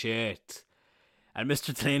shit. And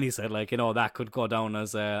Mr. Delaney said, like, you know, that could go down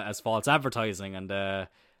as false advertising, and there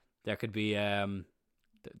could be, there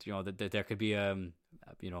could be, a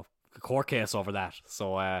court case over that.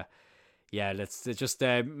 So, yeah, let's just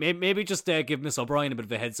maybe just give Miss O'Brien a bit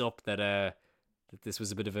of a heads up that this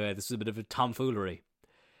was a bit of a tomfoolery.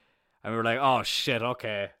 And we were like, oh shit,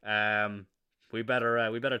 okay, we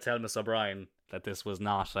better tell Miss O'Brien that this was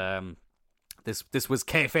not this was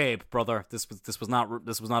kayfabe, brother. This was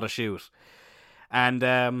not a shoot. And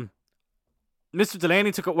Mr.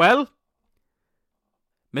 Delaney took it well.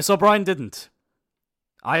 Miss O'Brien didn't.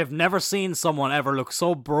 I have never seen someone ever look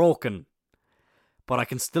so broken, but I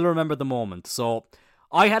can still remember the moment. So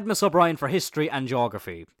I had Miss O'Brien for history and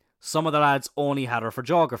geography. Some of the lads only had her for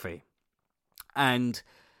geography. And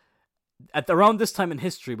at around this time in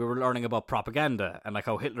history, we were learning about propaganda and like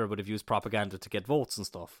how Hitler would have used propaganda to get votes and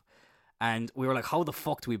stuff. And we were like, how the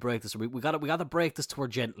fuck do we break this? We got to break this to her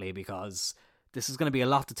gently, because this is going to be a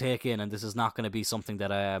lot to take in, and this is not going to be something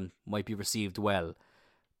that might be received well.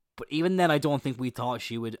 But even then, I don't think we thought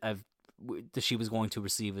she would have that she was going to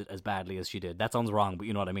receive it as badly as she did. That sounds wrong, but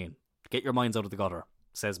you know what I mean. Get your minds out of the gutter,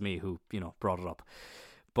 says me, who brought it up.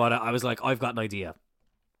 But I was like, I've got an idea.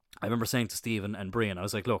 I remember saying to Steve and Brian, I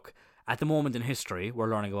was like, look, at the moment in history,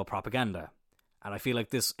 we're learning about propaganda. And I feel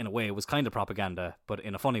like this, in a way, was kind of propaganda, but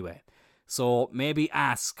in a funny way. So maybe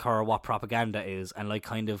ask her what propaganda is, and like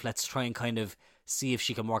let's try and kind of see if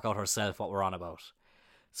she can work out herself what we're on about.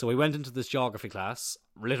 So we went into this geography class,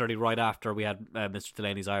 literally right after we had Mr.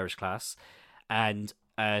 Delaney's Irish class. And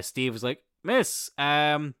Steve was like, Miss, do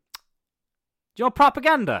you know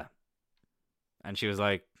propaganda? And she was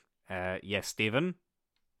like, yes, Stephen.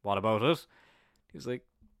 What about it? He was like,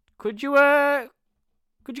 could you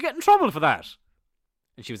get in trouble for that?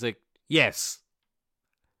 And she was like, yes.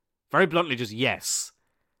 Very bluntly, just yes.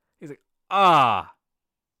 He's like,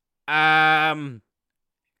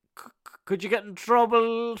 could you get in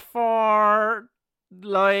trouble for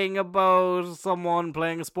lying about someone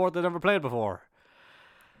playing a sport they never played before?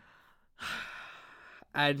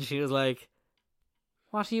 And she was like,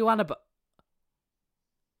 what are you on about?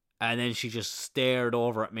 And then she just stared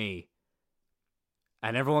over at me.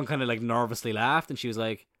 And everyone kind of like nervously laughed, and she was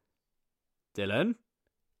like, Dylan? And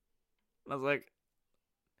I was like,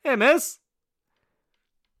 hey, miss.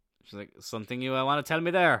 She's like, something you want to tell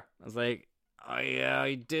me there? I was like,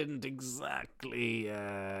 I didn't exactly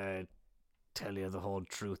tell you the whole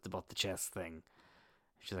truth about the chess thing.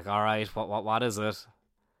 She's like, all right, what is it?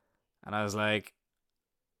 And I was like,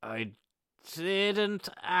 I didn't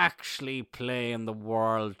actually play in the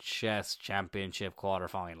World Chess Championship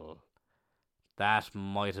quarterfinal. That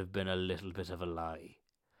might have been a little bit of a lie.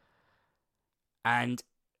 And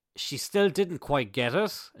she still didn't quite get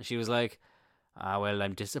it. And she was like, well,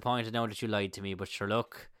 I'm disappointed now that you lied to me, but sure,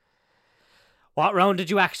 look, what round did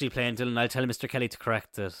you actually play until? And I'll tell Mr. Kelly to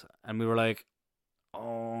correct it. And we were like,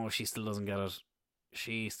 oh, she still doesn't get it.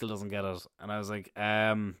 She still doesn't get it. And I was like,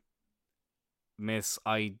 miss,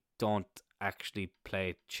 I don't actually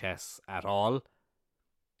play chess at all.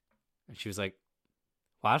 And she was like,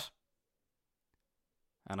 what?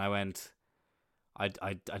 And I went, I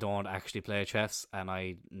don't actually play chess, and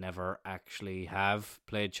I never actually have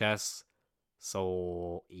played chess.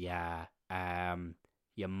 So yeah,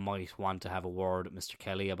 you might want to have a word with Mr.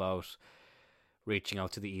 Kelly about reaching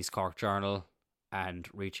out to the East Cork Journal and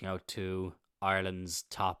reaching out to Ireland's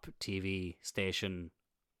top TV station,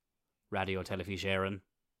 Radio Telefíséireann,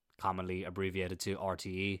 commonly abbreviated to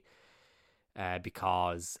RTE,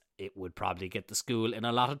 because it would probably get the school in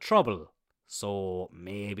a lot of trouble. So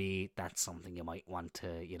maybe that's something you might want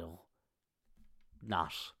to,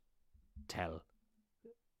 not tell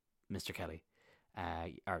Mr. Kelly.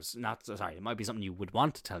 Or not, sorry, it might be something you would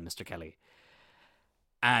want to tell Mr. Kelly.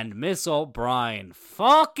 And Miss O'Brien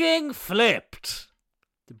fucking flipped.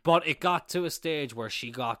 But it got to a stage where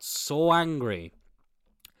she got so angry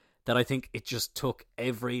that I think it just took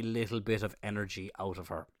every little bit of energy out of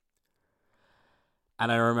her.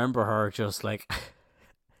 And I remember her just like...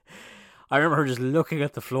 I remember her just looking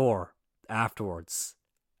at the floor afterwards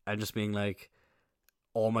and just being like,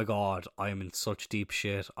 oh my God, I am in such deep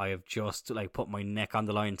shit. I have just put my neck on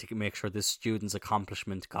the line to make sure this student's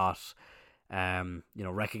accomplishment got,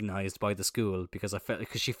 recognized by the school, because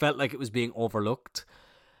she felt like it was being overlooked.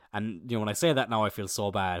 And when I say that now, I feel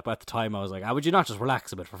so bad. But at the time, I was like, would you not just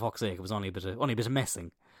relax a bit, for fuck's sake? It was only a bit of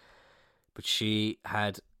messing. But she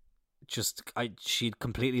had she'd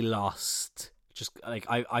completely lost.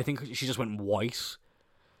 I think she just went white,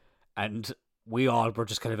 and we all were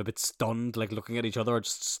just kind of a bit stunned, looking at each other,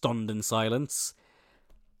 just stunned in silence.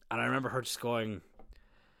 And I remember her just going,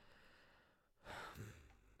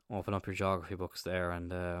 open up your geography books there,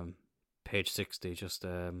 and page 60, just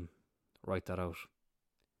write that out.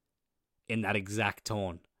 In that exact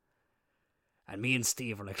tone. And me and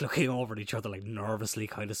Steve were looking over at each other, nervously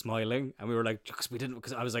kind of smiling. And we were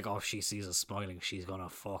because I was like, oh, if she sees us smiling, she's gonna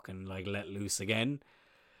fucking let loose again.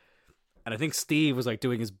 And I think Steve was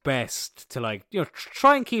doing his best to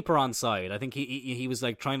try and keep her on side. I think he was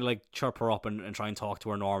trying to chirp her up and try and talk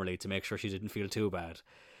to her normally to make sure she didn't feel too bad.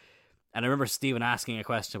 And I remember Stephen asking a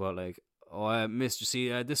question about miss, you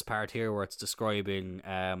see this part here where it's describing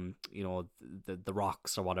the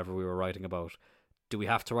rocks or whatever we were writing about. Do we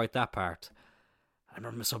have to write that part? I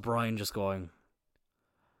remember Miss O'Brien just going,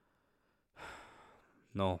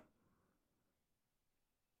 no.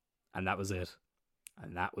 And that was it.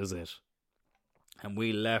 And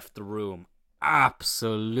we left the room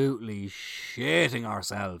absolutely shitting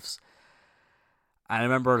ourselves. And I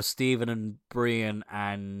remember Stephen and Brian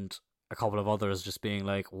and a couple of others just being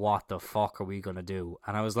like, what the fuck are we going to do?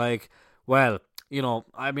 And I was like, well,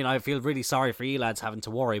 I feel really sorry for you lads having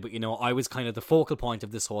to worry, but, I was kind of the focal point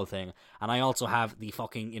of this whole thing. And I also have the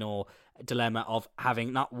fucking, dilemma of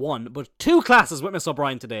having not one, but 2 classes with Miss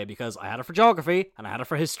O'Brien today, because I had her for geography and I had her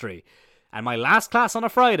for history. And my last class on a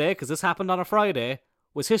Friday, because this happened on a Friday,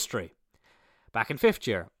 was history, back in 5th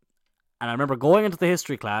year. And I remember going into the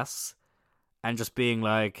history class and just being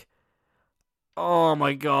like, oh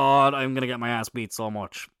my God, I'm going to get my ass beat so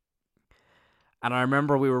much. And I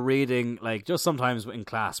remember we were reading, just sometimes in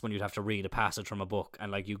class when you'd have to read a passage from a book,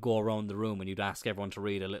 and you go around the room and you'd ask everyone to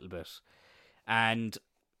read a little bit. And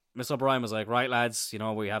Miss O'Brien was like, right lads,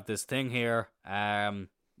 we have this thing here,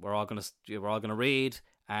 we're all gonna read,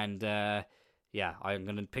 and I'm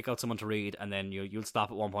gonna pick out someone to read, and then you'll stop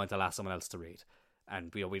at one point, I'll ask someone else to read.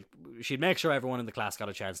 And she'd make sure everyone in the class got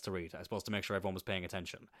a chance to read. I was supposed to make sure everyone was paying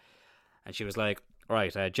attention. And she was like,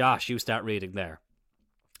 alright, Josh, you start reading there.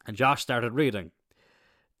 And Josh started reading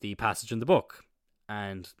the passage in the book.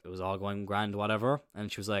 And it was all going grand, whatever.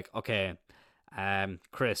 And she was like, okay,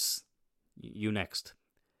 Chris, you next.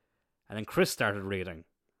 And then Chris started reading.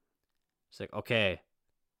 She's like, okay,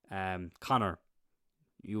 Connor,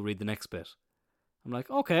 you read the next bit. I'm like,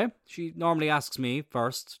 okay. She normally asks me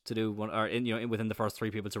first to do one, or within the first 3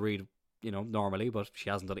 people to read, normally, but she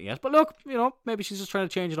hasn't done it yet. But look, maybe she's just trying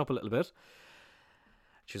to change it up a little bit.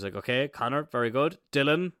 She's like, okay, Connor, very good.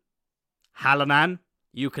 Dylan, Hallinan,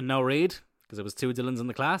 you can now read, because it was 2 Dylans in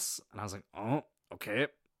the class. And I was like, oh, okay.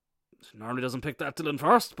 She normally doesn't pick that Dylan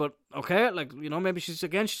first, but okay, maybe she's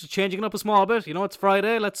changing it up a small bit. It's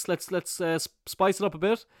Friday. Let's spice it up a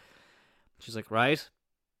bit. She's like, right,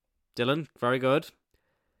 Dylan, very good.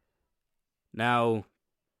 Now,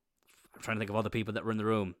 I'm trying to think of other people that were in the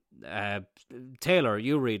room. Taylor,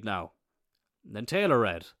 you read now. And then Taylor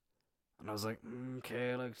read. And I was like,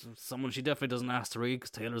 okay, someone she definitely doesn't ask to read,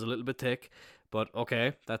 because Taylor's a little bit thick. But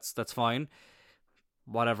okay, that's fine.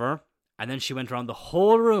 Whatever. And then she went around the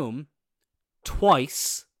whole room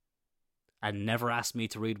twice and never asked me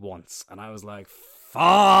to read once. And I was like,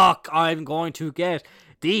 fuck, I'm going to get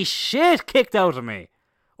the shit kicked out of me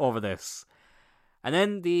over this. And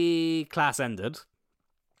then the class ended.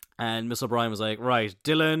 And Miss O'Brien was like, right,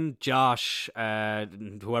 Dylan, Josh,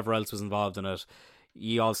 whoever else was involved in it,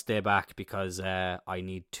 you all stay back because I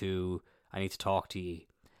need to talk to you.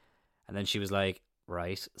 And then she was like,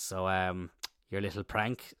 right, so your little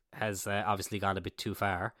prank has obviously gone a bit too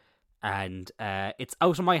far, and it's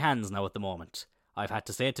out of my hands now at the moment. I've had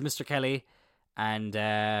to say it to Mr. Kelly, and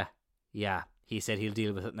yeah, he said he'll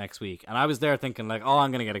deal with it next week. And I was there thinking, like, oh,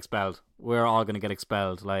 I'm going to get expelled. We're all going to get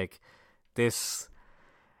expelled. Like, this...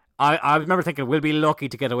 I remember thinking, we'll be lucky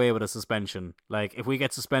to get away with a suspension. Like, if we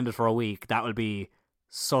get suspended for a week, that will be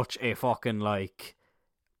such a fucking, like,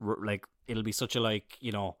 it'll be such a, like,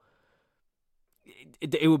 you know...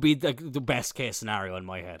 It would be like the best case scenario in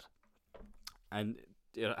my head. And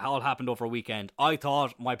it all happened over a weekend. I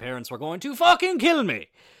thought my parents were going to fucking kill me.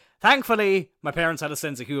 Thankfully, my parents had a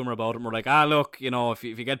sense of humour about it and were like, look, you know, if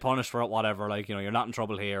you get punished for it, whatever, like, you know, you're not in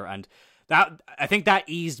trouble here. And that, I think that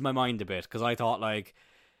eased my mind a bit, because I thought, like,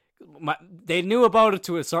 they knew about it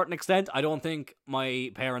to a certain extent. I don't think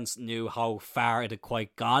my parents knew how far it had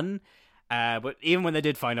quite gone. But even when they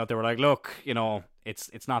did find out, they were like, look, you know,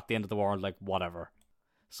 it's not the end of the world, like, whatever.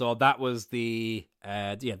 So that was the,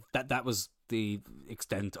 that was the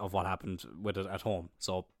extent of what happened with it at home.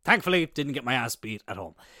 So thankfully, didn't get my ass beat at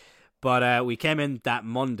home. But we came in that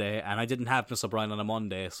Monday, and I didn't have Miss O'Brien on a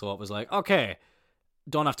Monday, so it was like, okay,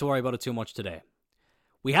 don't have to worry about it too much today.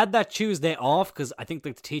 We had that Tuesday off, because I think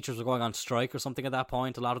the teachers were going on strike or something at that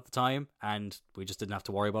point a lot of the time, and we just didn't have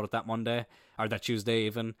to worry about it that Monday, or that Tuesday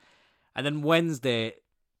even. And then Wednesday,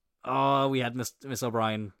 we had Miss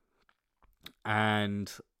O'Brien,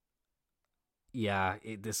 and yeah,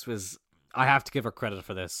 this was... I have to give her credit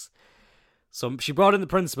for this. So she brought in the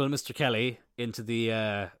principal, Mr. Kelly, into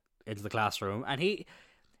the classroom, and he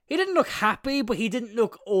didn't look happy, but he didn't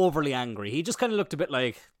look overly angry. He just kind of looked a bit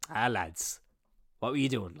like, lads, what were you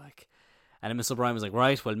doing, like? And then Miss O'Brien was like,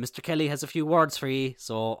 right, well, Mr. Kelly has a few words for you,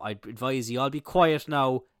 so I'd advise you all be quiet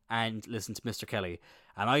now and listen to Mr. Kelly.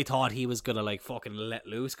 And I thought he was gonna, like, fucking let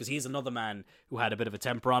loose, because he's another man who had a bit of a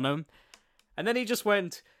temper on him. And then he just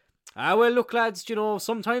went, well, look, lads, you know,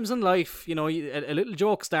 sometimes in life, you know, a little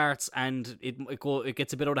joke starts and it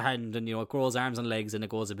gets a bit out of hand, and, you know, it grows arms and legs and it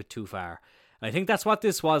goes a bit too far. And I think that's what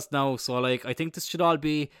this was now. So, like, I think this should all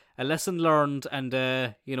be a lesson learned, and,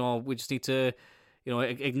 you know, we just need to, you know,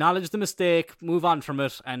 acknowledge the mistake, move on from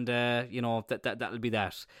it, and, you know, that'll be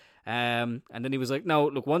that. And then he was like, no,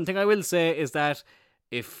 look, one thing I will say is that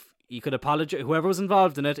if you could apologize, whoever was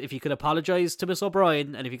involved in it, if you could apologize to Miss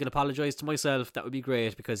O'Brien, and if you could apologize to myself, that would be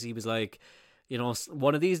great, because he was like, you know,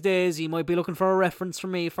 one of these days you might be looking for a reference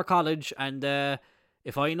from me for college, and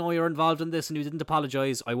if I know you're involved in this and you didn't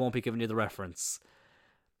apologize, I won't be giving you the reference.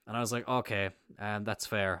 And I was like, okay, that's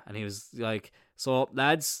fair. And he was like, so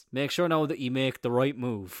lads, make sure now that you make the right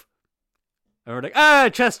move. And we're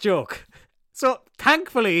like, chest joke. So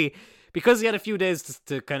thankfully, because he had a few days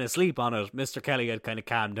to kind of sleep on it, Mr. Kelly had kind of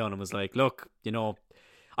calmed down and was like, look, you know,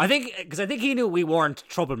 I think he knew we weren't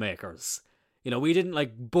troublemakers. You know, we didn't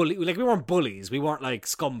like bully, like we weren't bullies, we weren't like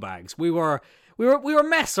scumbags. We were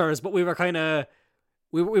messers, but we were kind of,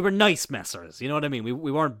 we were nice messers. You know what I mean?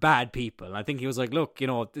 We weren't bad people. And I think he was like, look, you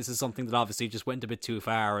know, this is something that obviously just went a bit too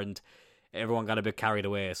far, and everyone got a bit carried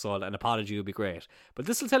away, so an apology would be great. But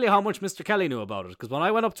this will tell you how much Mr. Kelly knew about it, because when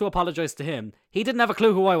I went up to apologise to him, he didn't have a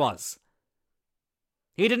clue who I was.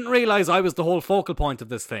 He didn't realise I was the whole focal point of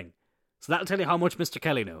this thing. So that'll tell you how much Mr.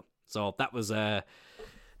 Kelly knew. So that was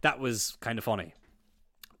kind of funny.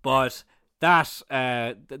 But that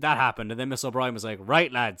happened, and then Miss O'Brien was like,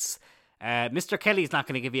 right, lads, Mr. Kelly's not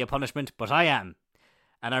going to give you a punishment, but I am.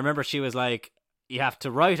 And I remember she was like, you have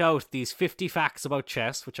to write out these 50 facts about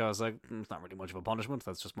chess, which I was like, it's not really much of a punishment.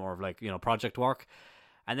 That's just more of like, you know, project work.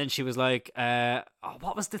 And then she was like,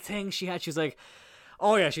 what was the thing she had? She was like,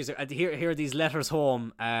 oh yeah, she's like, here are these letters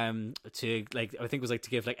home, to, like, I think it was like to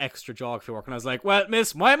give like extra geography work. And I was like, well,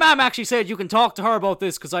 miss, my mum actually said you can talk to her about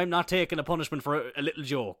this, because I'm not taking a punishment for a little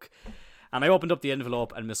joke. And I opened up the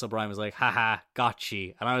envelope, and Miss O'Brien was like, haha, gotcha.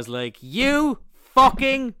 And I was like, you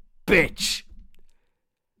fucking bitch.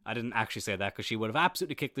 I didn't actually say that, because she would have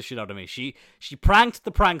absolutely kicked the shit out of me. She pranked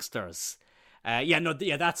the pranksters.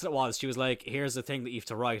 That's what it was. She was like, here's the thing that you have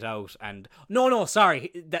to write out. And sorry.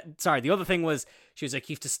 The other thing was, she was like,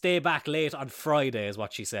 you have to stay back late on Friday, is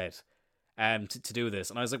what she said, to do this.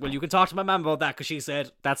 And I was like, well, you can talk to my mum about that, because she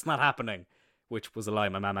said that's not happening, which was a lie.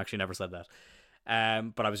 My mum actually never said that.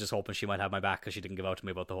 But I was just hoping she might have my back, because she didn't give out to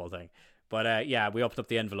me about the whole thing. But we opened up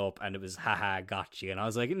the envelope, and it was, haha, got you. And I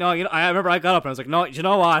was like, no, you know, I remember I got up and I was like, no, you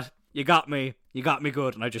know what? You got me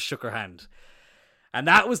good. And I just shook her hand. And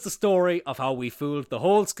that was the story of how we fooled the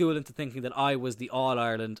whole school into thinking that I was the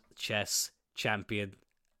All-Ireland chess champion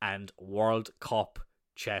and World Cup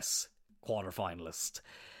chess quarterfinalist.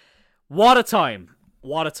 What a time.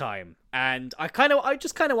 What a time. And I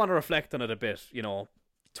just kind of want to reflect on it a bit,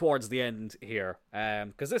 towards the end here.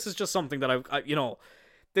 Because this is just something that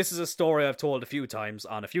this is a story I've told a few times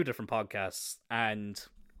on a few different podcasts, and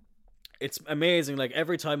it's amazing. Like,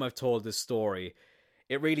 every time I've told this story,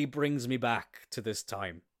 it really brings me back to this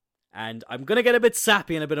time. And I'm going to get a bit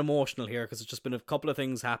sappy and a bit emotional here, because it's just been a couple of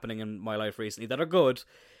things happening in my life recently that are good,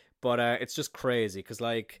 but it's just crazy, because,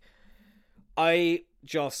 like, I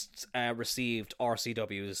just received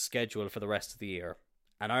RCW's schedule for the rest of the year.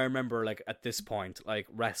 And I remember, like, at this point, like,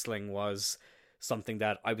 wrestling was something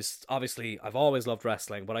that I've always loved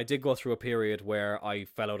wrestling, but I did go through a period where I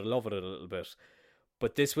fell out of love with it a little bit.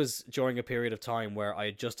 But this was during a period of time where I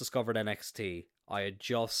had just discovered NXT. I had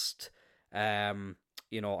just,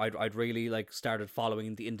 I'd really, like, started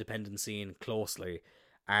following the independent scene closely.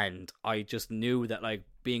 And I just knew that, like,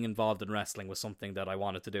 being involved in wrestling was something that I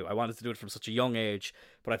wanted to do. I wanted to do it from such a young age,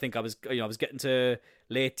 but I think I was getting to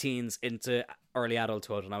late teens into early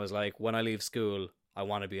adulthood, and I was like, when I leave school, I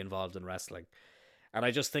want to be involved in wrestling. And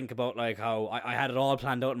I just think about, like, how I had it all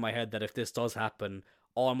planned out in my head that if this does happen,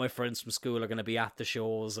 all my friends from school are going to be at the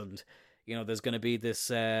shows, and, there's going to be this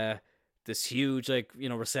huge, like,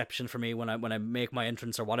 reception for me when I make my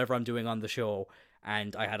entrance or whatever I'm doing on the show,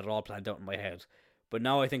 and I had it all planned out in my head. But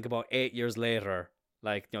now I think about 8 years later,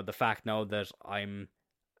 like, the fact now that I'm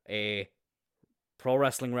a pro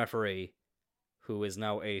wrestling referee who is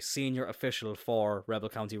now a senior official for Rebel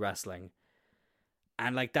County Wrestling.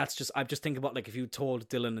 And, like, I'm just thinking about, like, if you told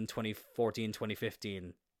Dylan in 2014,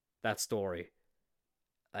 2015, that story,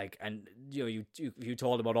 like, and, you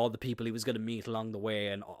told about all the people he was going to meet along the way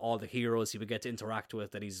and all the heroes he would get to interact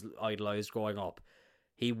with that he's idolized growing up,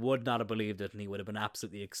 he would not have believed it, and he would have been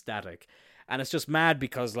absolutely ecstatic. And it's just mad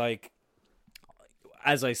because, like,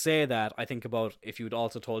 as I say that, I think about if you'd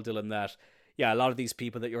also told Dylan that, yeah, a lot of these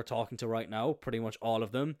people that you're talking to right now, pretty much all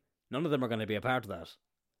of them, none of them are going to be a part of that.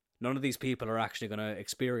 None of these people are actually going to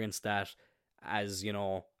experience that as,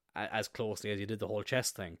 as closely as you did the whole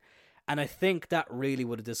chess thing. And I think that really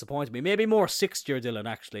would have disappointed me. Maybe more sixth-year Dylan,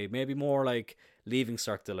 actually. Maybe more, like, leaving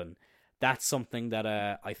cert Dylan. That's something that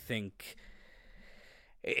I think...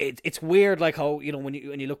 It's weird, like, how, when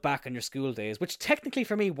you look back on your school days, which technically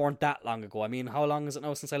for me weren't that long ago. I mean, how long is it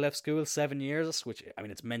now since I left school? 7 years? Which, I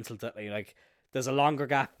mean, it's mental that, like, there's a longer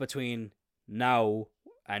gap between now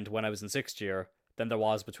and when I was in sixth year than there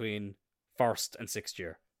was between first and sixth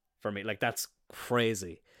year for me. Like, that's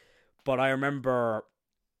crazy. But I remember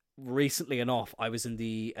recently enough, I was in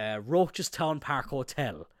the Rochestown Park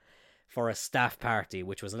Hotel for a staff party,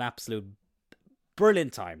 which was an absolute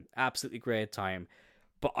brilliant time. Absolutely great time.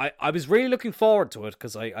 But I was really looking forward to it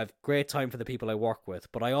because I have great time for the people I work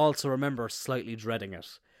with. But I also remember slightly dreading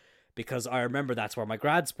it because I remember that's where my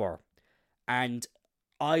grads were. And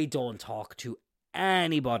I don't talk to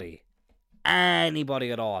anybody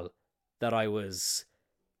at all that I was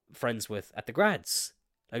friends with at the grads.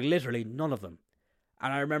 Like, literally none of them.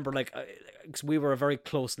 And I remember, like, we were a very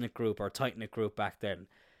close-knit group, or tight-knit group back then.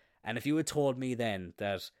 And if you had told me then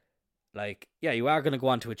that, like, yeah, you are going to go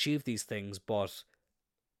on to achieve these things, but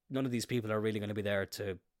none of these people are really going to be there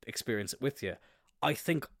to experience it with you, I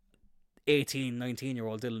think 18,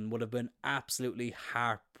 19-year-old Dylan would have been absolutely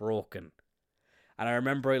heartbroken. And I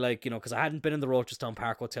remember, like, because I hadn't been in the Rochestown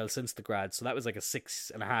Park Hotel since the grads, so that was like a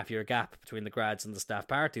 6.5-year gap between the grads and the staff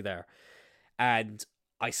party there. And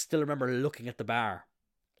I still remember looking at the bar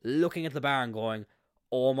and going,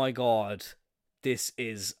 oh my god, this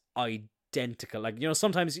is identical. Like,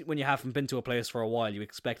 sometimes when you haven't been to a place for a while, you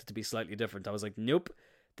expect it to be slightly different. I was like, nope,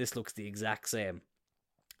 this looks the exact same.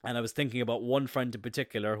 And I was thinking about one friend in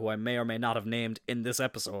particular, who I may or may not have named in this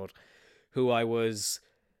episode, who I was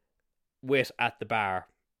with at the bar,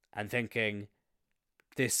 and thinking,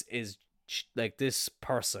 this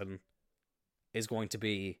person is going to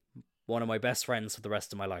be one of my best friends for the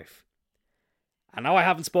rest of my life. And now I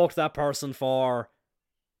haven't spoke to that person for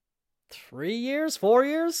 4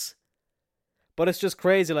 years? But it's just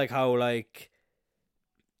crazy, like, how, like,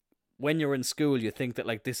 when you're in school, you think that,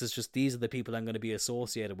 like, these are the people I'm going to be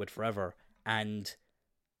associated with forever. And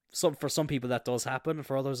for some people that does happen, and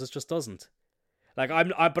for others it just doesn't. Like,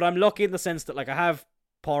 but I'm lucky in the sense that, like, I have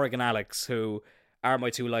Porrig and Alex, who are my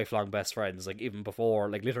two lifelong best friends. Like, even before,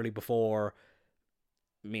 like, literally before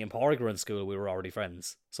me and Porrig were in school, we were already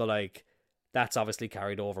friends. So, like, that's obviously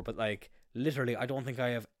carried over. But, like, literally, I don't think I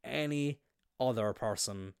have any other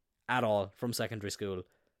person at all from secondary school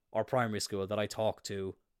or primary school that I talk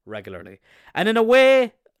to regularly. And in a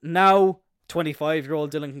way, now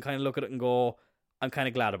 25-year-old Dylan can kind of look at it and go, I'm kind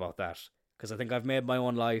of glad about that, because I think I've made my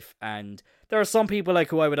own life, and there are some people like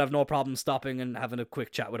who I would have no problem stopping and having a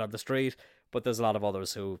quick chat with on the street, but there's a lot of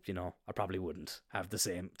others who, you know, I probably wouldn't have the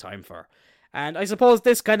same time for. And I suppose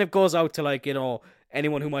this kind of goes out to, like, you know,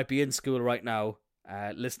 anyone who might be in school right now,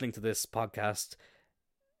 listening to this podcast.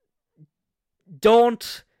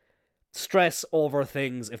 Don't stress over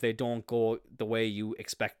things if they don't go the way you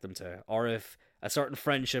expect them to, or if a certain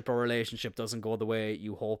friendship or relationship doesn't go the way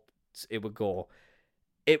you hoped it would go.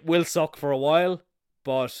 It will suck for a while,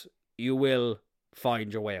 but you will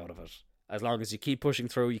find your way out of it. As long as you keep pushing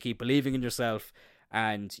through, you keep believing in yourself,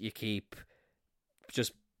 and you keep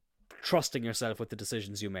just trusting yourself with the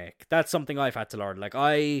decisions you make. That's something I've had to learn. Like,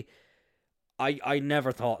 I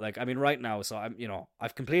never thought, like, I mean, right now, so I'm, you know,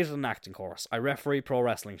 I've completed an acting course. I referee pro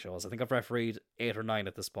wrestling shows. I think I've refereed 8 or 9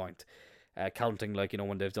 at this point, counting, like, you know,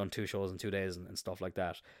 when they've done 2 shows in 2 days and stuff like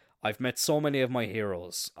that. I've met so many of my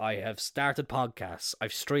heroes. I have started podcasts.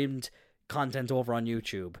 I've streamed content over on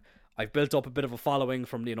YouTube. I've built up a bit of a following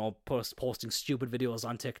from, you know, posting stupid videos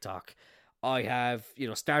on TikTok. I have, you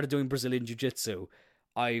know, started doing Brazilian Jiu-Jitsu.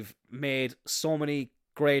 I've made so many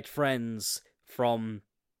great friends from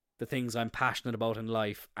the things I'm passionate about in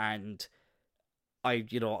life, and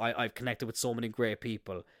I've connected with so many great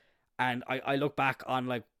people. And I look back on,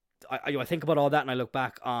 like, I think about all that, and I look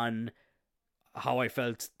back on how I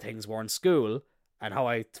felt things were in school, and how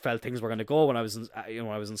I felt things were going to go when I was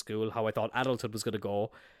in school, how I thought adulthood was going to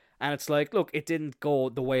go. And it's like, look, it didn't go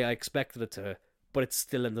the way I expected it to, but it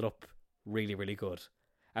still ended up really, really good.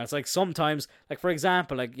 And it's like, sometimes, like, for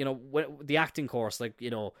example, like, you know, the acting course, like,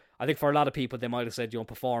 you know, I think for a lot of people, they might have said, you know,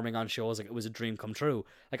 performing on shows, like, it was a dream come true.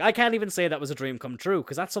 Like, I can't even say that was a dream come true,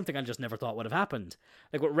 because that's something I just never thought would have happened.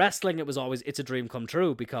 Like, with wrestling, it's a dream come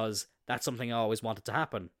true, because that's something I always wanted to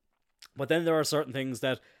happen. But then there are certain things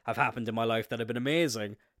that have happened in my life that have been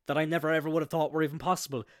amazing, that I never ever would have thought were even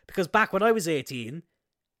possible. Because back when I was 18,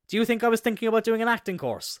 do you think I was thinking about doing an acting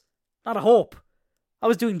course? Not a hope. I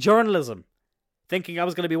was doing journalism, thinking I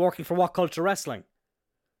was going to be working for What Culture Wrestling.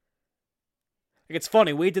 Like, it's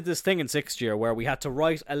funny, we did this thing in 6th year where we had to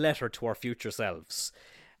write a letter to our future selves.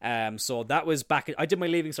 So that was I did my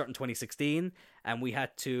Leaving Cert in 2016, and we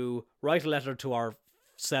had to write a letter to our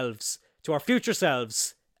future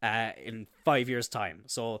selves, in 5 years' time.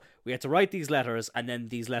 So we had to write these letters, and then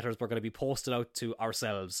these letters were going to be posted out to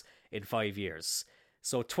ourselves in 5 years.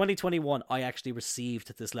 So 2021, I actually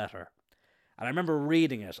received this letter. And I remember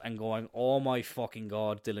reading it and going, oh my fucking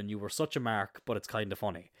God, Dylan, you were such a mark, but it's kind of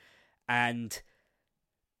funny. And,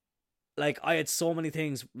 like, I had so many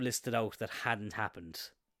things listed out that hadn't happened.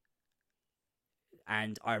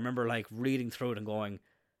 And I remember, like, reading through it and going,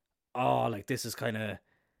 oh, like, this is kind of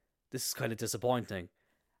disappointing.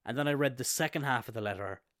 And then I read the second half of the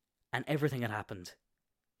letter, and everything had happened.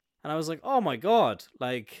 And I was like, oh my God,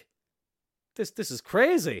 like, this is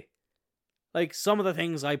crazy. Like, some of the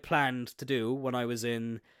things I planned to do when I was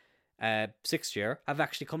in 6th year have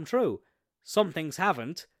actually come true. Some things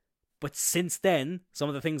haven't, but since then, some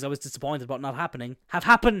of the things I was disappointed about not happening have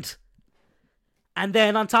happened. And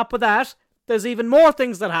then on top of that, there's even more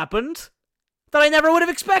things that happened that I never would have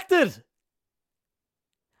expected.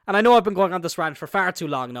 And I know I've been going on this rant for far too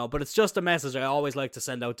long now, but it's just a message I always like to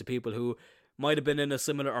send out to people who might have been in a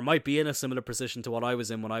similar, or might be in a similar position to what I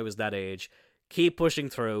was in when I was that age. Keep pushing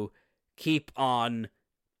through. Keep on,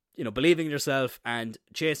 you know, believing in yourself and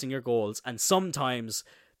chasing your goals. And sometimes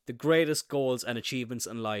the greatest goals and achievements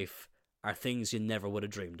in life are things you never would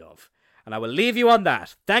have dreamed of. And I will leave you on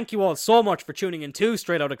that. Thank you all so much for tuning in to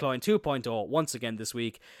Straight Outta Cloyne 2.0 once again this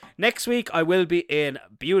week. Next week, I will be in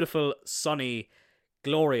beautiful, sunny,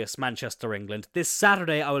 glorious Manchester, England. This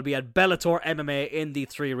Saturday, I will be at Bellator MMA in the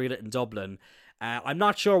 3 Arena in Dublin. I'm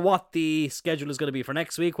not sure what the schedule is going to be for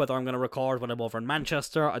next week, whether I'm going to record when I'm over in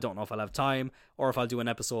Manchester. I don't know if I'll have time, or if I'll do an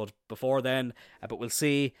episode before then, but we'll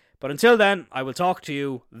see. But until then, I will talk to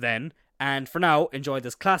you then. And for now, enjoy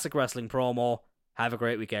this classic wrestling promo. Have a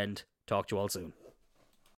great weekend. Talk to you all soon.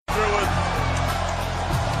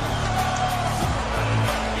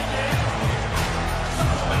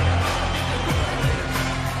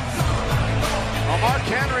 Mark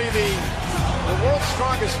Henry, the world's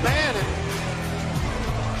strongest man. And,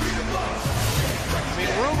 I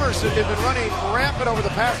mean, rumors have been running rampant over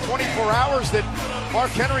the past 24 hours that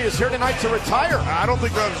Mark Henry is here tonight to retire. I don't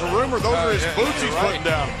think that was a rumor. Those are his boots he's putting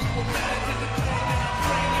down.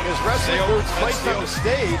 His wrestling boots placed on the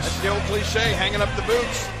stage. That's the old cliche, hanging up the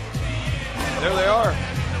boots. There they are.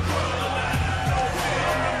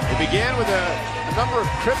 It began with a number of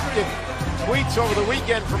cryptic tweets over the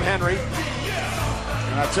weekend from Henry.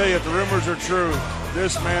 And I tell you, if the rumors are true,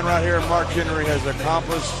 this man right here, Mark Henry, has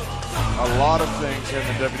accomplished a lot of things in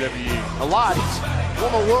the WWE. A lot. He's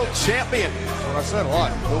former world champion. That's what I said, a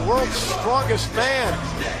lot. The world's strongest man.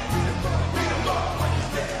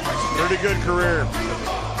 Pretty good career.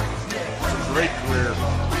 Great career.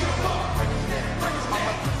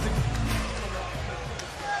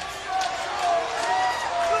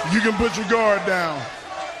 You can put your guard down.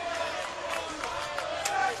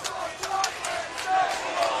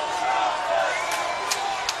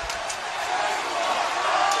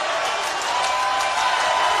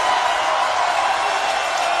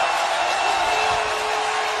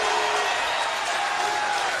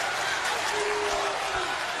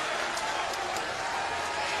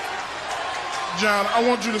 John, I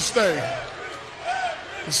want you to stay.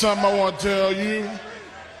 There's something I want to tell you.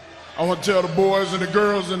 I want to tell the boys and the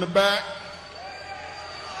girls in the back.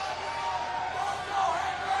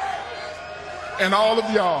 And all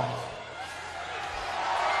of y'all.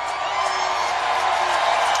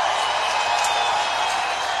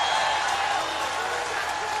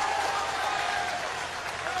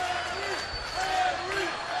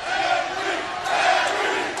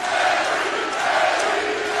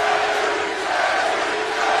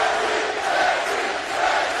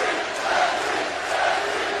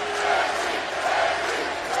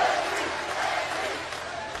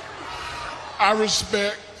 I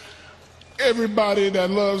respect everybody that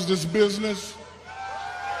loves this business.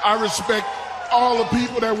 I respect all the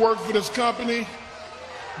people that work for this company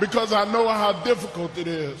because I know how difficult it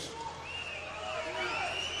is.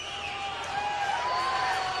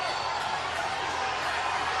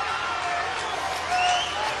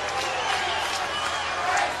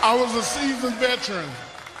 I was a seasoned veteran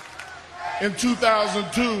in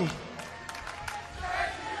 2002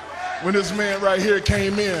 when this man right here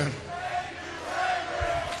came in.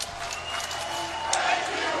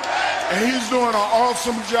 And he's doing an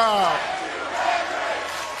awesome job.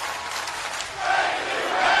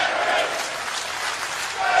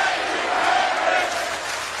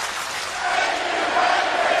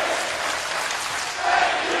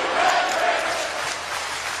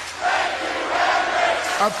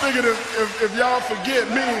 I figured if y'all forget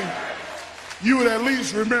me, you would at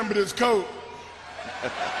least remember this coat.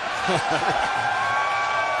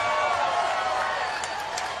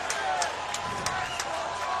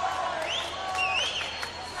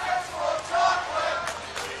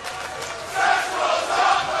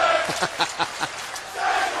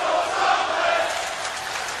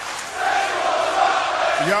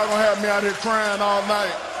 Y'all gonna have me out here crying all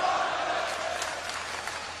night.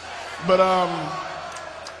 But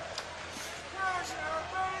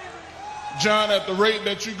John, at the rate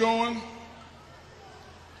that you're going,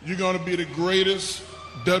 you're gonna be the greatest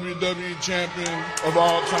WWE champion of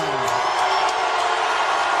all time.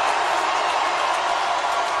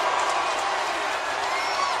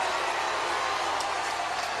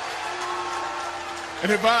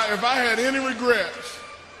 And if I had any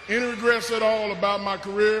regrets at all about my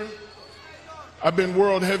career, I've been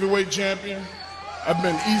world heavyweight champion, I've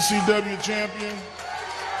been ECW champion,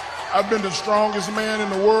 I've been the strongest man in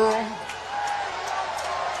the world.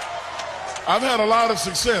 I've had a lot of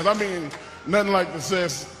success. I mean, nothing like the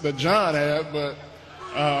success that John had, but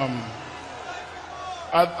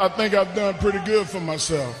I think I've done pretty good for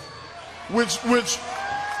myself. Which,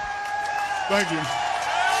 thank you.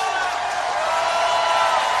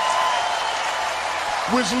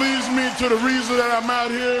 Which leads me to the reason that I'm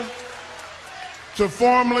out here, to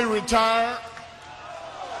formally retire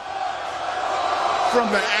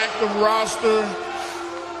from the active roster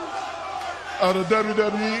of the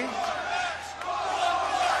WWE.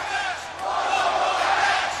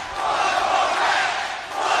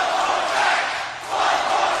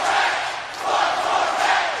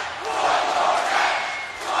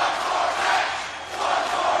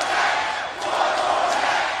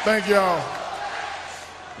 Thank y'all.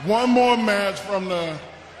 One more match from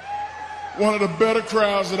one of the better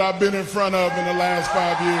crowds that I've been in front of in the last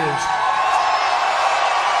 5 years.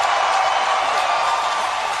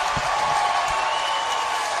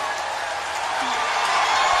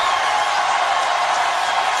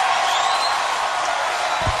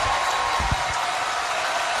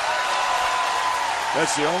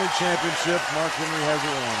 That's the only championship Mark Henry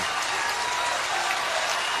hasn't won.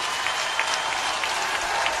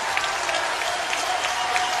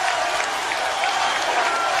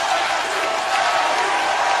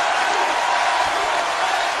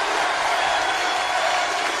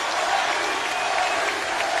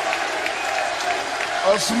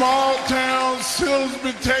 A small town,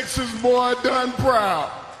 Silsbee, Texas boy done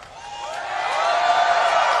proud.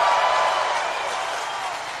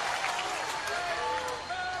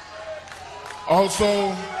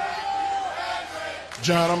 Also,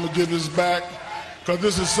 John, I'm going to give this back because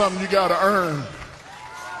this is something you got to earn.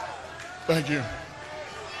 Thank you.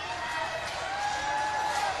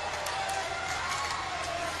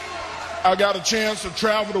 I got a chance to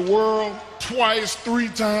travel the world twice, 3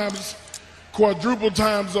 times, quadruple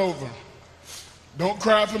times over. Don't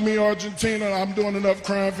cry for me, Argentina. I'm doing enough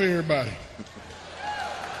crying for everybody.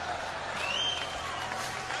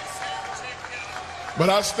 But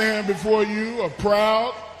I stand before you a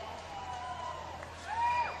proud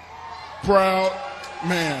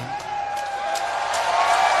man.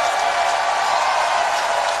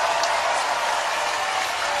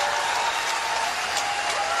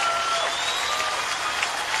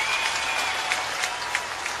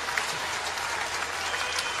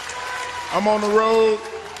 I'm on the road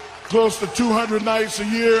close to 200 nights a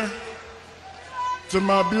year to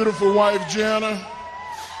my beautiful wife, Jana.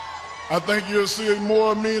 I think you'll see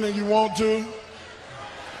more of me than you want to.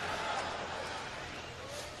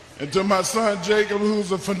 And to my son, Jacob,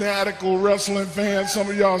 who's a fanatical wrestling fan. Some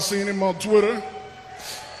of y'all seen him on Twitter.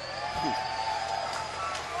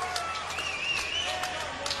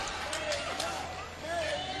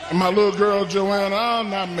 And my little girl, Joanna, I'm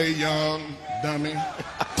not Mae Young, dummy.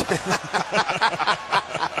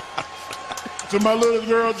 To my little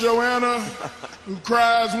girl, Joanna, who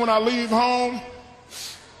cries when I leave home.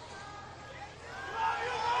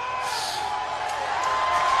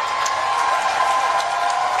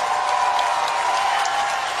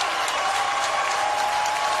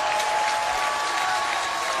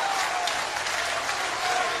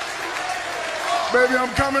 Baby,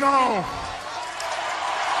 I'm coming home.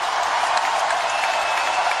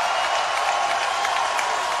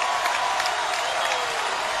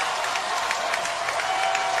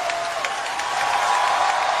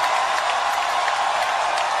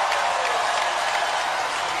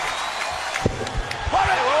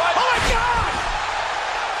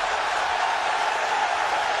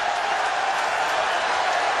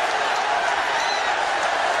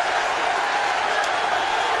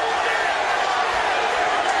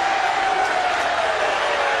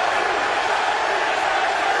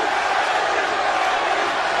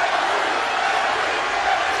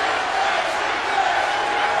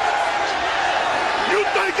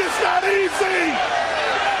 It's not easy.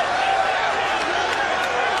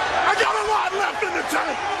 I got a lot left in the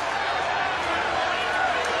tank.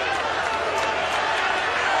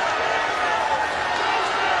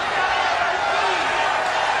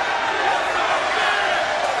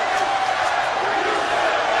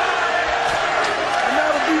 And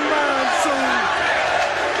that'll be mine soon.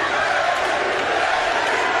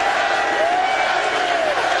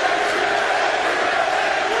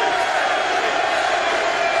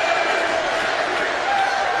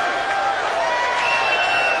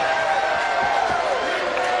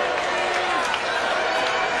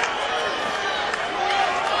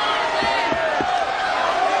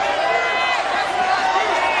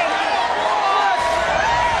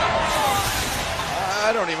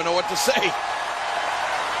 I don't even know what to say. Disgusting.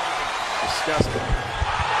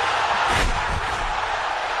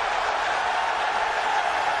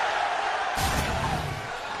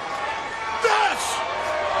 That's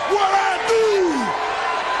what I do.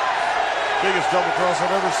 Biggest double cross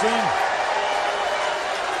I've ever seen.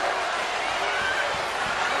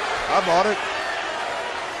 I bought it.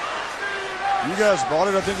 You guys bought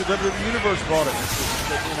it. I think the WWE Universe bought it.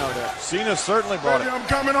 You know that. Cena certainly bought Baby, it. I'm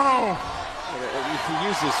coming home. If he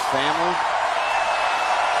used his family,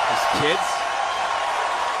 his kids,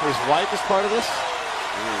 his wife as part of this,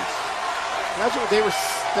 imagine what they were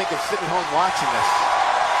thinking sitting home watching this.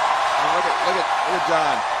 And look at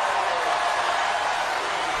John.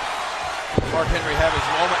 Mark Henry have his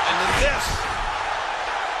moment, and then this.